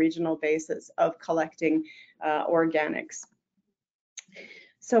service on a regional basis of collecting organics.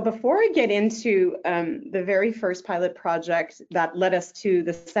 So before I get into the very first pilot project that led us to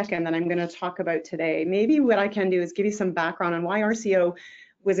the second that I'm going to talk about today, maybe what I can do is give you some background on why RCO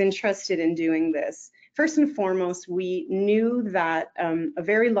was interested in doing this. First and foremost, we knew that a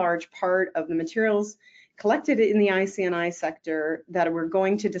very large part of the materials collected in the IC&I sector that were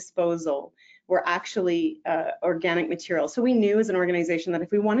going to disposal were actually organic materials. So we knew as an organization that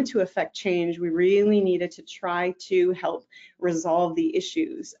if we wanted to affect change, we really needed to try to help resolve the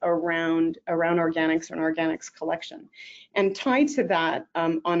issues around organics and organics collection. And tied to that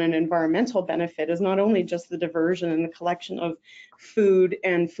on an environmental benefit is not only just the diversion and the collection of food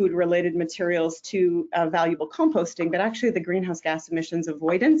and food-related materials to valuable composting, but actually the greenhouse gas emissions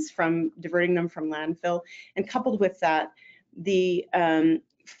avoidance from diverting them from landfill, and coupled with that, the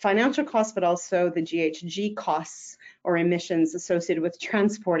financial costs, but also the GHG costs or emissions associated with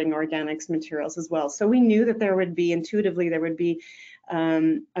transporting organics materials as well. So we knew that there would be, intuitively, there would be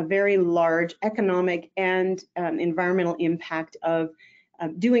a very large economic and environmental impact of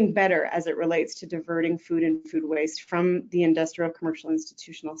doing better as it relates to diverting food and food waste from the industrial, commercial,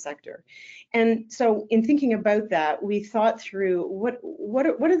 institutional sector. And so in thinking about that, we thought through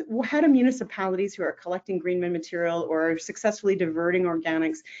how do municipalities who are collecting green bin material or are successfully diverting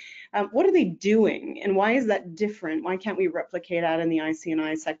organics, what are they doing and why is that different? Why can't we replicate that in the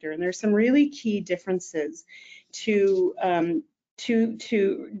IC&I sector? And there's some really key differences to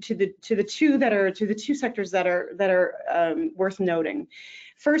the two sectors that are worth noting.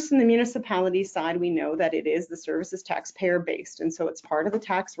 First, in the municipality side, we know that it is the services taxpayer based, and so it's part of the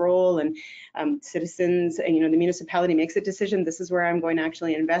tax roll. And citizens, the municipality makes a decision. This is where I'm going to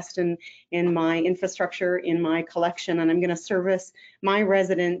actually invest in my infrastructure, in my collection, and I'm going to service my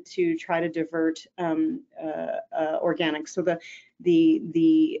resident to try to divert organics. So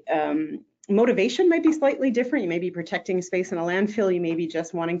the motivation might be slightly different. You may be protecting space in a landfill. You may be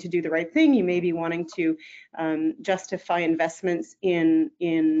just wanting to do the right thing. You may be wanting to justify investments in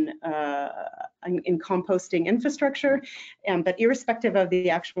composting infrastructure. But irrespective of the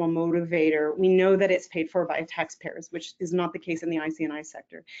actual motivator, we know that it's paid for by taxpayers, which is not the case in the IC&I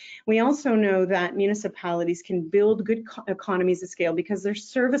sector. We also know that municipalities can build good economies of scale because their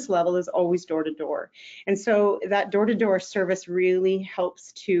service level is always door to door. And so that door to door service really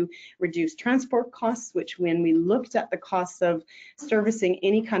helps to reduce transport costs, which when we looked at the costs of servicing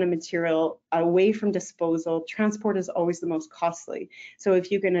any kind of material away from disposal, transport is always the most costly. So if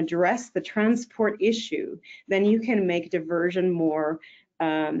you can address the transport issue, then you can make diversion more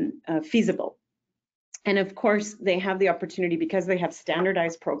feasible. And of course, they have the opportunity, because they have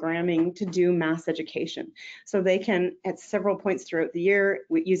standardized programming, to do mass education. So they can, at several points throughout the year,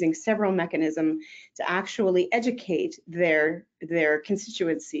 using several mechanisms, to actually educate their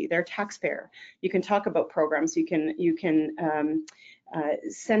constituency, their taxpayer. You can talk about programs. You can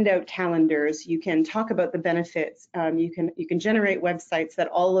send out calendars. You can talk about the benefits. You can generate websites that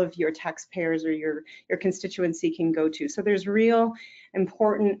all of your taxpayers or your constituency can go to. So there's real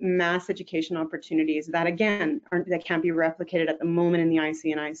important mass education opportunities that, again, that can't be replicated at the moment in the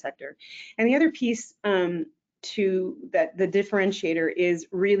IC&I sector. And the other piece to that, the differentiator, is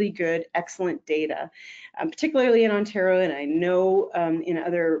really good, excellent data, particularly in Ontario, and I know in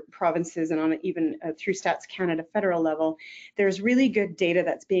other provinces and on even through Stats Canada federal level, there's really good data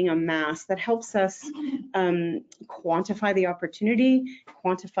that's being amassed that helps us quantify the opportunity,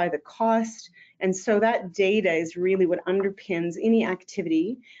 quantify the cost. And so that data is really what underpins any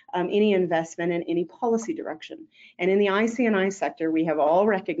activity, any investment, and any policy direction. And in the IC&I sector, we have all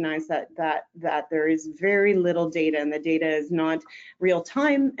recognized that there is very little data, and the data is not real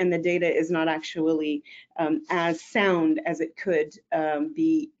time, and the data is not actually as sound as it could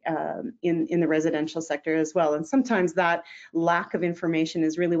be in the residential sector as well. And sometimes that lack of information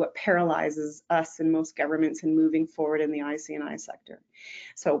is really what paralyzes us and most governments in moving forward in the IC&I sector.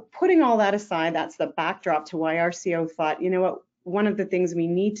 So putting all that aside, that's the backdrop to why our CO thought, you know what, one of the things we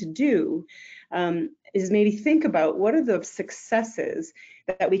need to do is maybe think about what are the successes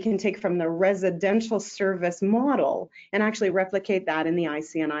that we can take from the residential service model and actually replicate that in the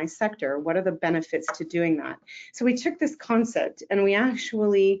IC&I sector. What are the benefits to doing that? So we took this concept and we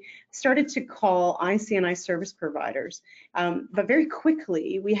actually started to call IC&I service providers. But very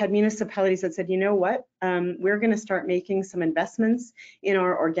quickly, we had municipalities that said, you know what, we're going to start making some investments in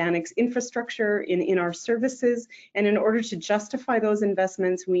our organics infrastructure, in our services. And in order to justify those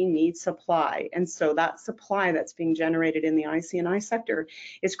investments, we need supply. And so that supply that's being generated in the IC&I sector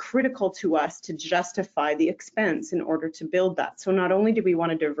is critical to us to justify the expense in order to build that. So not only do we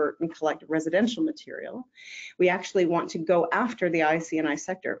want to divert and collect residential material, we actually want to go after the IC&I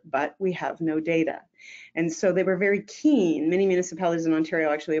sector, but we have no data. And so they were very keen. Many municipalities in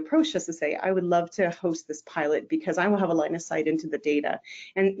Ontario actually approached us to say, I would love to host this pilot because I will have a line of sight into the data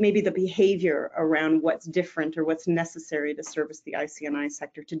and maybe the behavior around what's different or what's necessary to service the IC&I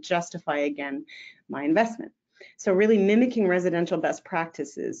sector to justify, again, my investment. So really mimicking residential best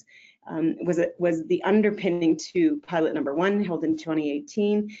practices was the underpinning to pilot number 1, held in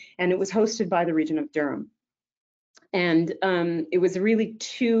 2018, and it was hosted by the region of Durham. And it was really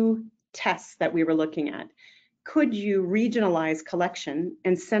 2 tests that we were looking at. Could you regionalize collection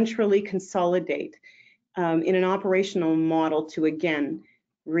and centrally consolidate in an operational model to, again,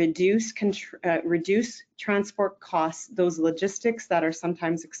 reduce transport costs, those logistics that are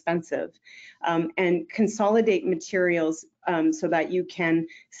sometimes expensive, and consolidate materials so that you can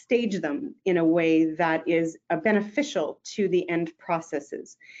stage them in a way that is beneficial to the end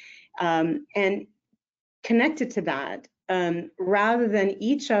processes. And connected to that, rather than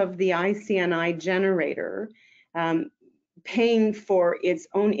each of the IC&I generator paying for its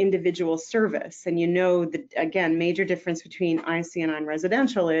own individual service. And you know, the, again, major difference between IC&I and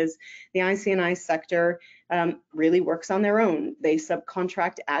residential is the IC&I sector really works on their own. They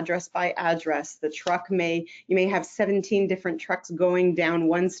subcontract address by address. The truck you may have 17 different trucks going down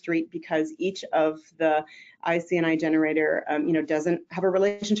one street because each of the IC&I generator, you know, doesn't have a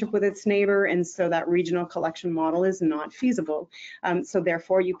relationship with its neighbor, and so that regional collection model is not feasible. So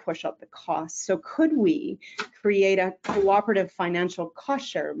therefore, you push up the costs. So could we create a cooperative financial cost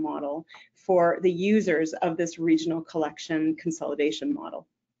share model for the users of this regional collection consolidation model?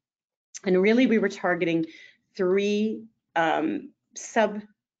 And really, we were targeting 3 sub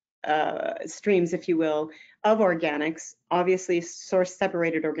streams, if you will, of organics. Obviously, source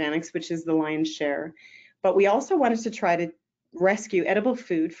separated organics, which is the lion's share. But we also wanted to try to rescue edible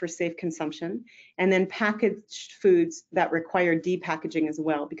food for safe consumption, and then packaged foods that require depackaging as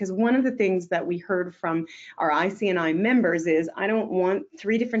well. Because one of the things that we heard from our IC&I members is, I don't want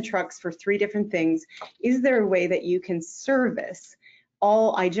 3 different trucks for 3 different things. Is there a way that you can service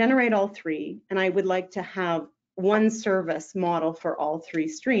I generate all 3, and I would like to have one service model for all 3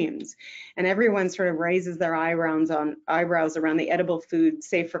 streams? And everyone sort of raises their eyebrows around the edible food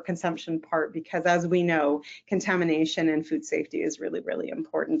safe for consumption part, because as we know, contamination and food safety is really, really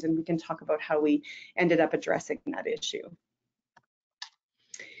important. And we can talk about how we ended up addressing that issue.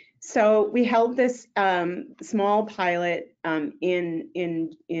 So we held this small pilot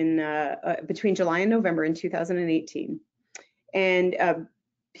between July and November in 2018. And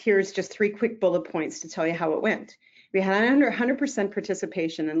here's just 3 quick bullet points to tell you how it went. We had 100%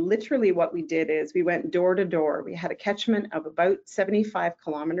 participation, and literally what we did is we went door to door. We had a catchment of about 75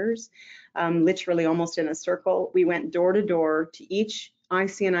 kilometers, literally almost in a circle. We went door to door to each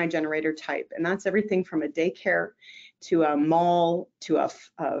IC&I generator type, and that's everything from a daycare to a mall, to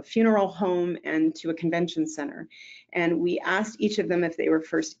a funeral home, and to a convention center. And we asked each of them if they were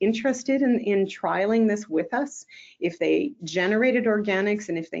first interested in trialing this with us, if they generated organics,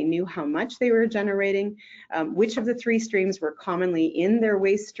 and if they knew how much they were generating, which of the 3 streams were commonly in their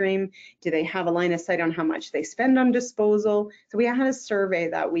waste stream, do they have a line of sight on how much they spend on disposal. So we had a survey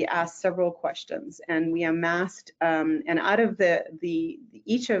that we asked several questions, and we amassed, and out of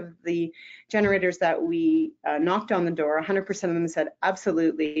each of the generators that we knocked on the door, 100% of them said,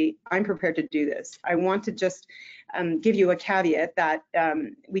 absolutely, I'm prepared to do this. I want to just give you a caveat that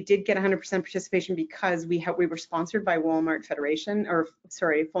we did get 100% participation because we were sponsored by Walmart Foundation,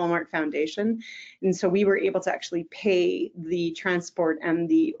 and so we were able to actually pay the transport and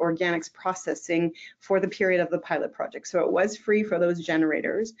the organics processing for the period of the pilot project. So it was free for those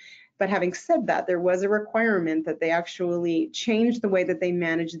generators. But having said that, there was a requirement that they actually change the way that they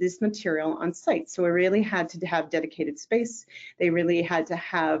manage this material on site. So we really had to have dedicated space. They really had to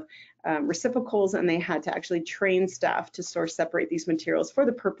have reciprocals, and they had to actually train staff to source separate these materials for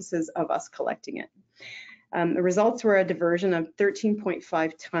the purposes of us collecting it. The results were a diversion of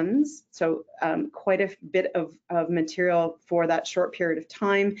 13.5 tons, so quite a bit of material for that short period of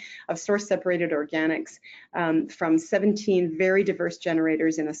time of source separated organics from 17 very diverse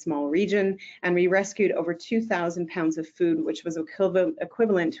generators in a small region, and we rescued over 2,000 pounds of food, which was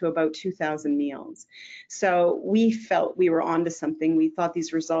equivalent to about 2,000 meals. So we felt we were onto something. We thought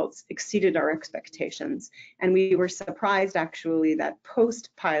these results exceeded our expectations, and we were surprised actually that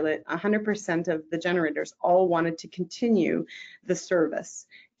post-pilot, 100% of the generators all wanted to continue the service,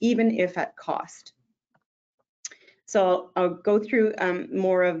 even if at cost. So I'll go through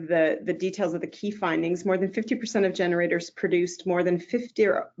more of the details of the key findings. More than 50% of generators produced more than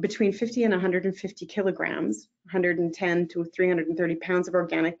between 50 and 150 kilograms, 110 to 330 pounds of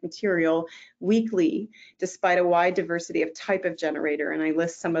organic material weekly, despite a wide diversity of type of generator. And I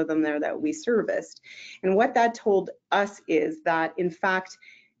list some of them there that we serviced. And what that told us is that, in fact,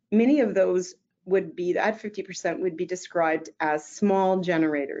 many of those would be, at 50%, would be described as small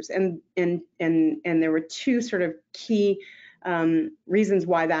generators, and there were 2 sort of key reasons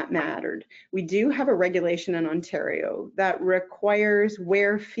why that mattered. We do have a regulation in Ontario that requires,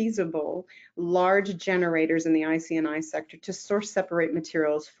 where feasible, large generators in the IC&I sector to source separate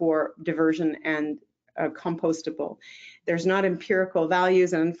materials for diversion and compostable. There's not empirical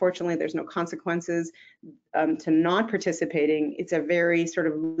values, and unfortunately there's no consequences to not participating. It's a very sort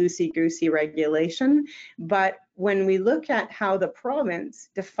of loosey-goosey regulation, but when we look at how the province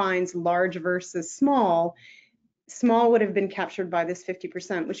defines large versus small, small would have been captured by this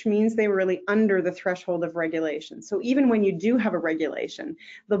 50%, which means they were really under the threshold of regulation. So even when you do have a regulation,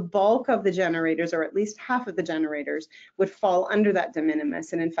 the bulk of the generators, or at least half of the generators, would fall under that de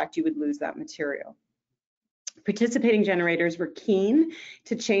minimis, and in fact you would lose that material. participating generators were keen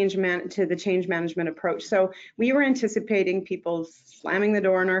to the change management approach. So we were anticipating people slamming the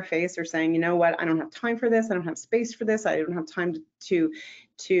door in our face or saying, you know what, I don't have time for this, I don't have space for this, I don't have time to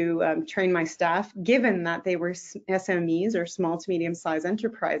train my staff. Given that they were SMEs or small to medium sized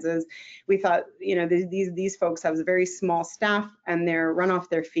enterprises, we thought, you know, these folks have a very small staff and they're run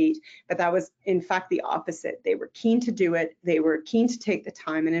off their feet. But that was in fact the opposite. They were keen to do it. They were keen to take the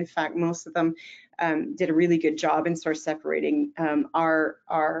time. And in fact, most of them did a really good job in sort of separating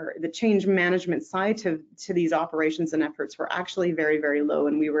the change management side to these operations and efforts were actually very, very low.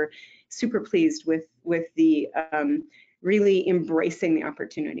 And we were super pleased with the really embracing the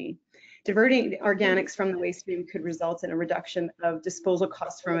opportunity. Diverting organics from the waste stream could result in a reduction of disposal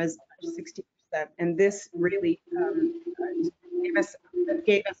costs from as much as 60%. And this really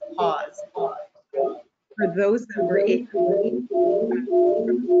gave us pause. For those that were able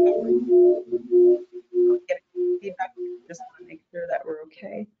feedback, just want to make sure that we're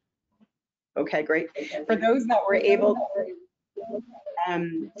okay. Okay, great. For those that were able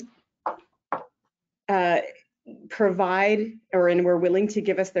to provide and were willing to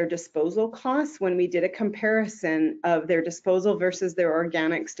give us their disposal costs, when we did a comparison of their disposal versus their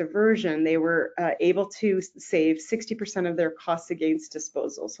organics diversion, they were able to save 60% of their costs against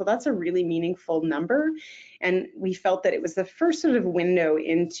disposal. So that's a really meaningful number. And we felt that it was the first sort of window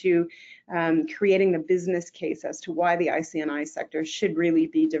into creating the business case as to why the IC&I sector should really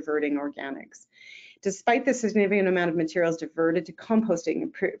be diverting organics. Despite the significant amount of materials diverted to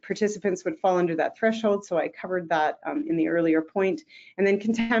composting, participants would fall under that threshold, so I covered that in the earlier point. And then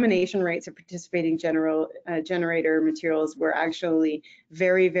contamination rates of participating generator materials were actually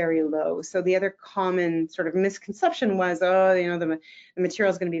very, very low. So the other common sort of misconception was, oh, you know, the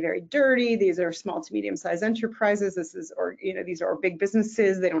material is going to be very dirty. These are small to medium-sized enterprises. These are big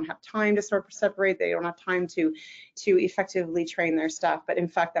businesses. They don't have time to sort of separate. They don't have time to effectively train their staff. But in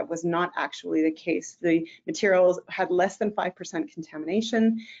fact, that was not actually the case. The materials had less than 5%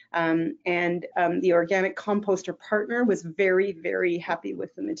 contamination, and the organic composter partner was very, very happy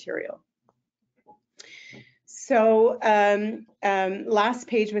with the material. So last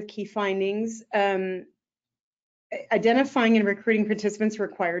page with key findings. Identifying and recruiting participants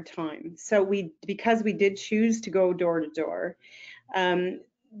required time. So because we did choose to go door to door, and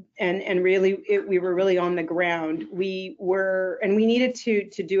really we were really on the ground, we needed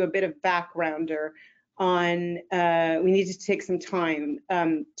to do a bit of backgrounder on, we needed to take some time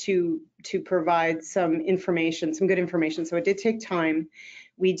to provide some information, some good information. So it did take time.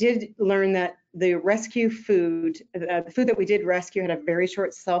 We did learn that the rescue food, the food that we did rescue had a very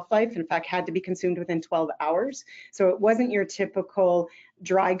short shelf life, in fact, had to be consumed within 12 hours. So it wasn't your typical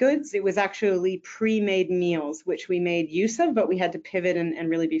dry goods. It was actually pre-made meals, which we made use of, but we had to pivot and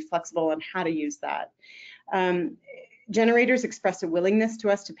really be flexible on how to use that. Generators expressed a willingness to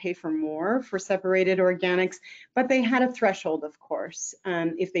us to pay for more for separated organics, but they had a threshold, of course.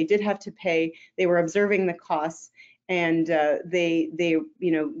 If they did have to pay, they were observing the costs, and they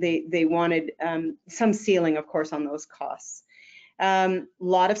wanted some ceiling, of course, on those costs.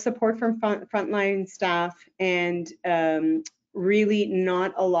 Lot of support from frontline staff, and really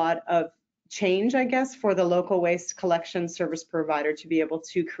not a lot of change, I guess, for the local waste collection service provider to be able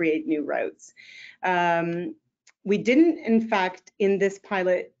to create new routes. We didn't, in fact, in this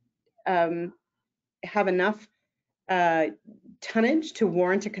pilot, have enough tonnage to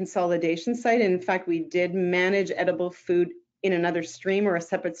warrant a consolidation site. And in fact, we did manage edible food in another stream or a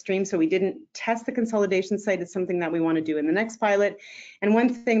separate stream, so we didn't test the consolidation site. It's something that we want to do in the next pilot. And one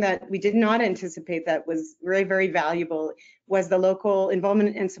thing that we did not anticipate that was very, very valuable was the local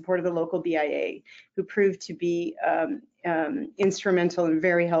involvement and support of the local BIA, who proved to be instrumental and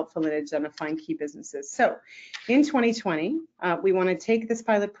very helpful in identifying key businesses. So in 2020, we want to take this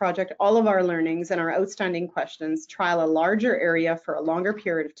pilot project, all of our learnings and our outstanding questions, trial a larger area for a longer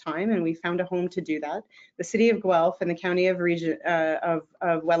period of time, and we found a home to do that. The City of Guelph and the County of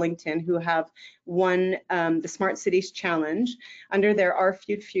Wellington, who have won the Smart Cities Challenge under their Our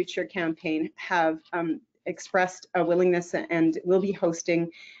Future campaign, have expressed a willingness and will be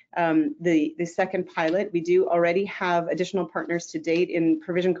hosting the second pilot. We do already have additional partners to date in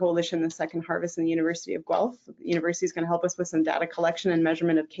Provision Coalition, the Second Harvest, and the University of Guelph. The university is going to help us with some data collection and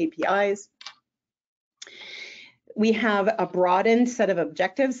measurement of KPIs. We have a broadened set of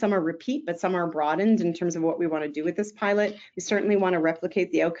objectives. Some are repeat, but some are broadened in terms of what we want to do with this pilot. We certainly want to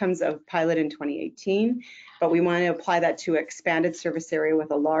replicate the outcomes of pilot in 2018, but we want to apply that to expanded service area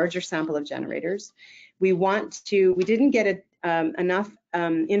with a larger sample of generators. We didn't get enough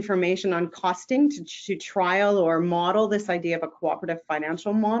information on costing to trial or model this idea of a cooperative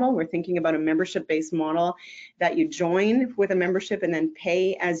financial model. We're thinking about a membership-based model that you join with a membership and then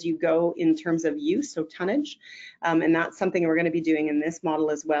pay as you go in terms of use, so tonnage. And that's something we're going to be doing in this model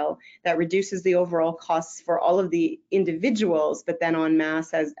as well. That reduces the overall costs for all of the individuals, but then en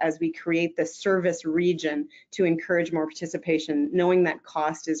masse as we create the service region to encourage more participation, knowing that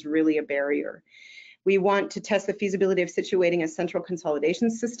cost is really a barrier. We want to test the feasibility of situating a central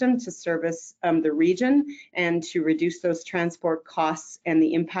consolidation system to service the region and to reduce those transport costs and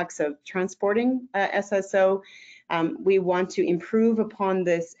the impacts of transporting SSO. We want to improve upon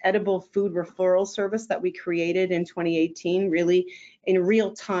this edible food referral service that we created in 2018, really in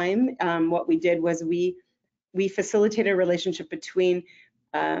real time. What we did was we facilitated a relationship between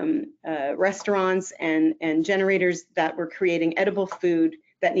restaurants and generators that were creating edible food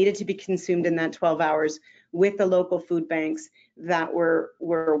that needed to be consumed in that 12 hours with the local food banks that were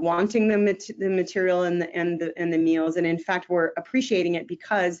wanting the material and the meals, and in fact were appreciating it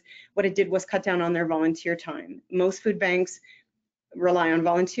because what it did was cut down on their volunteer time. Most food banks rely on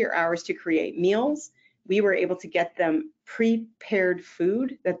volunteer hours to create meals. We were able to get them prepared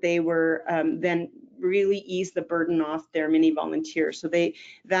food that they were then really ease the burden off their mini volunteers. So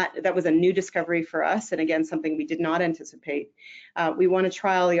that was a new discovery for us, and again, something we did not anticipate. We want to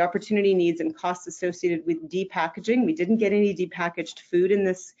trial the opportunity, needs, and costs associated with depackaging. We didn't get any depackaged food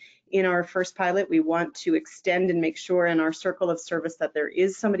in our first pilot. We want to extend and make sure in our circle of service that there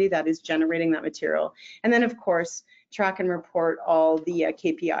is somebody that is generating that material. And then, of course, track and report all the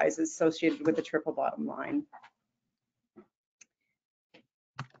KPIs associated with the triple bottom line.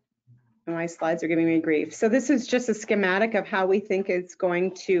 My slides are giving me grief. So this is just a schematic of how we think it's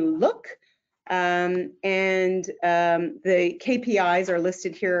going to look. The KPIs are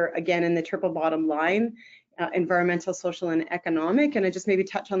listed here again in the triple bottom line, environmental, social, and economic. And I just maybe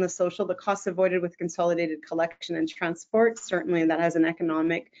touch on the social, the costs avoided with consolidated collection and transport. Certainly that has an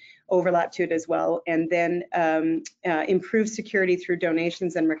economic overlap to it as well. And then improve security through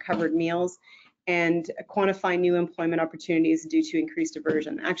donations and recovered meals, and quantify new employment opportunities due to increased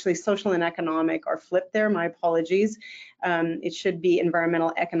diversion. Actually, social and economic are flipped there, my apologies. It should be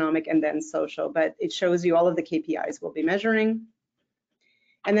environmental, economic, and then social, but it shows you all of the KPIs we'll be measuring.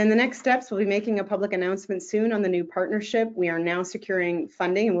 And then the next steps, we'll be making a public announcement soon on the new partnership. We are now securing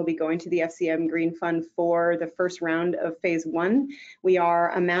funding and we'll be going to the FCM Green Fund for the first round of phase 1. We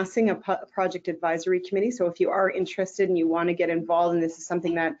are amassing a project advisory committee. So if you are interested and you want to get involved, and this is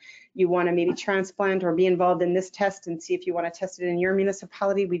something that you want to maybe transplant or be involved in this test and see if you want to test it in your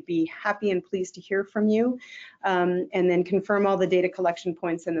municipality, we'd be happy and pleased to hear from you. And then confirm all the data collection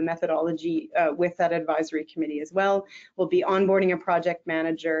points and the methodology with that advisory committee as well. We'll be onboarding a project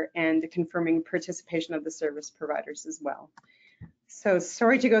manager and confirming participation of the service providers as well. So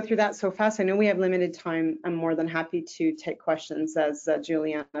sorry to go through that so fast. I know we have limited time. I'm more than happy to take questions as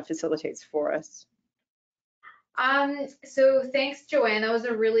Juliana facilitates for us. So thanks, Joanne. That was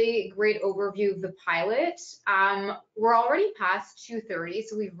a really great overview of the pilot. We're already past 2:30,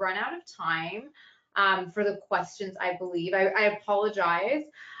 so we've run out of time for the questions, I believe. I apologize.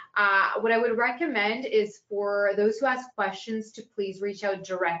 What I would recommend is for those who ask questions to please reach out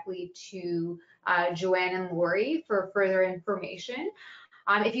directly to Joanne and Laurie for further information.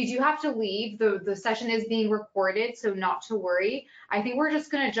 If you do have to leave, the session is being recorded, so not to worry. I think we're just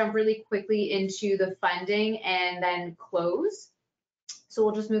going to jump really quickly into the funding and then close. So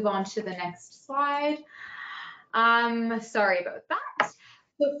we'll just move on to the next slide. Sorry about that.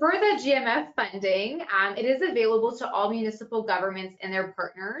 So for the GMF funding, it is available to all municipal governments and their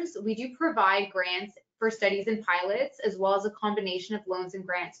partners. We do provide grants for studies and pilots, as well as a combination of loans and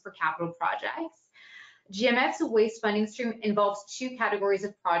grants for capital projects. GMF's waste funding stream involves 2 categories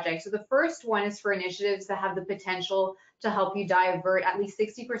of projects. So the first one is for initiatives that have the potential to help you divert at least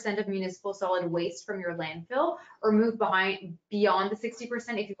 60% of municipal solid waste from your landfill, or move beyond the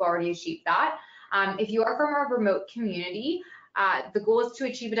 60% if you've already achieved that. If you are from a remote community, the goal is to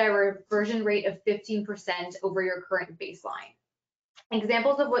achieve a diversion rate of 15% over your current baseline.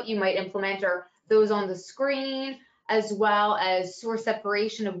 Examples of what you might implement are those on the screen, as well as source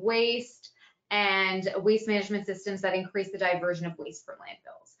separation of waste, and waste management systems that increase the diversion of waste from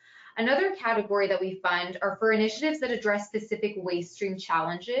landfills. Another category that we fund are for initiatives that address specific waste stream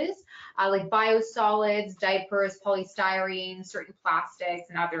challenges, like biosolids, diapers, polystyrene, certain plastics,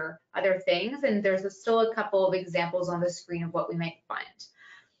 and other things. And there's still a couple of examples on the screen of what we might fund.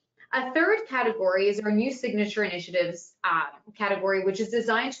 A third category is our new signature initiatives category, which is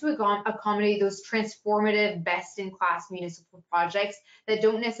designed to accommodate those transformative, best-in-class municipal projects that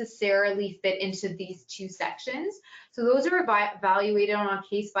don't necessarily fit into these two sections. So those are evaluated on a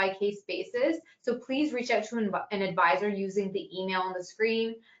case-by-case basis. So please reach out to an advisor using the email on the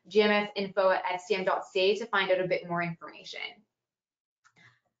screen, gmfinfo@stm.ca, to find out a bit more information.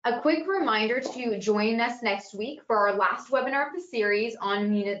 A quick reminder to join us next week for our last webinar of the series on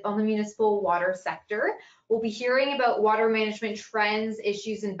the municipal water sector. We'll be hearing about water management trends,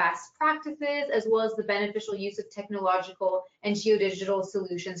 issues, and best practices, as well as the beneficial use of technological and geodigital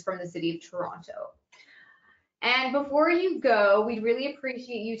solutions from the City of Toronto. And before you go, we'd really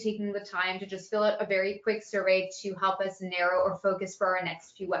appreciate you taking the time to just fill out a very quick survey to help us narrow our focus for our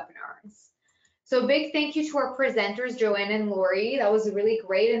next few webinars. So big thank you to our presenters, Joanne and Laurie. That was really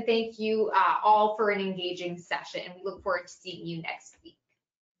great. And thank you all for an engaging session. We look forward to seeing you next week.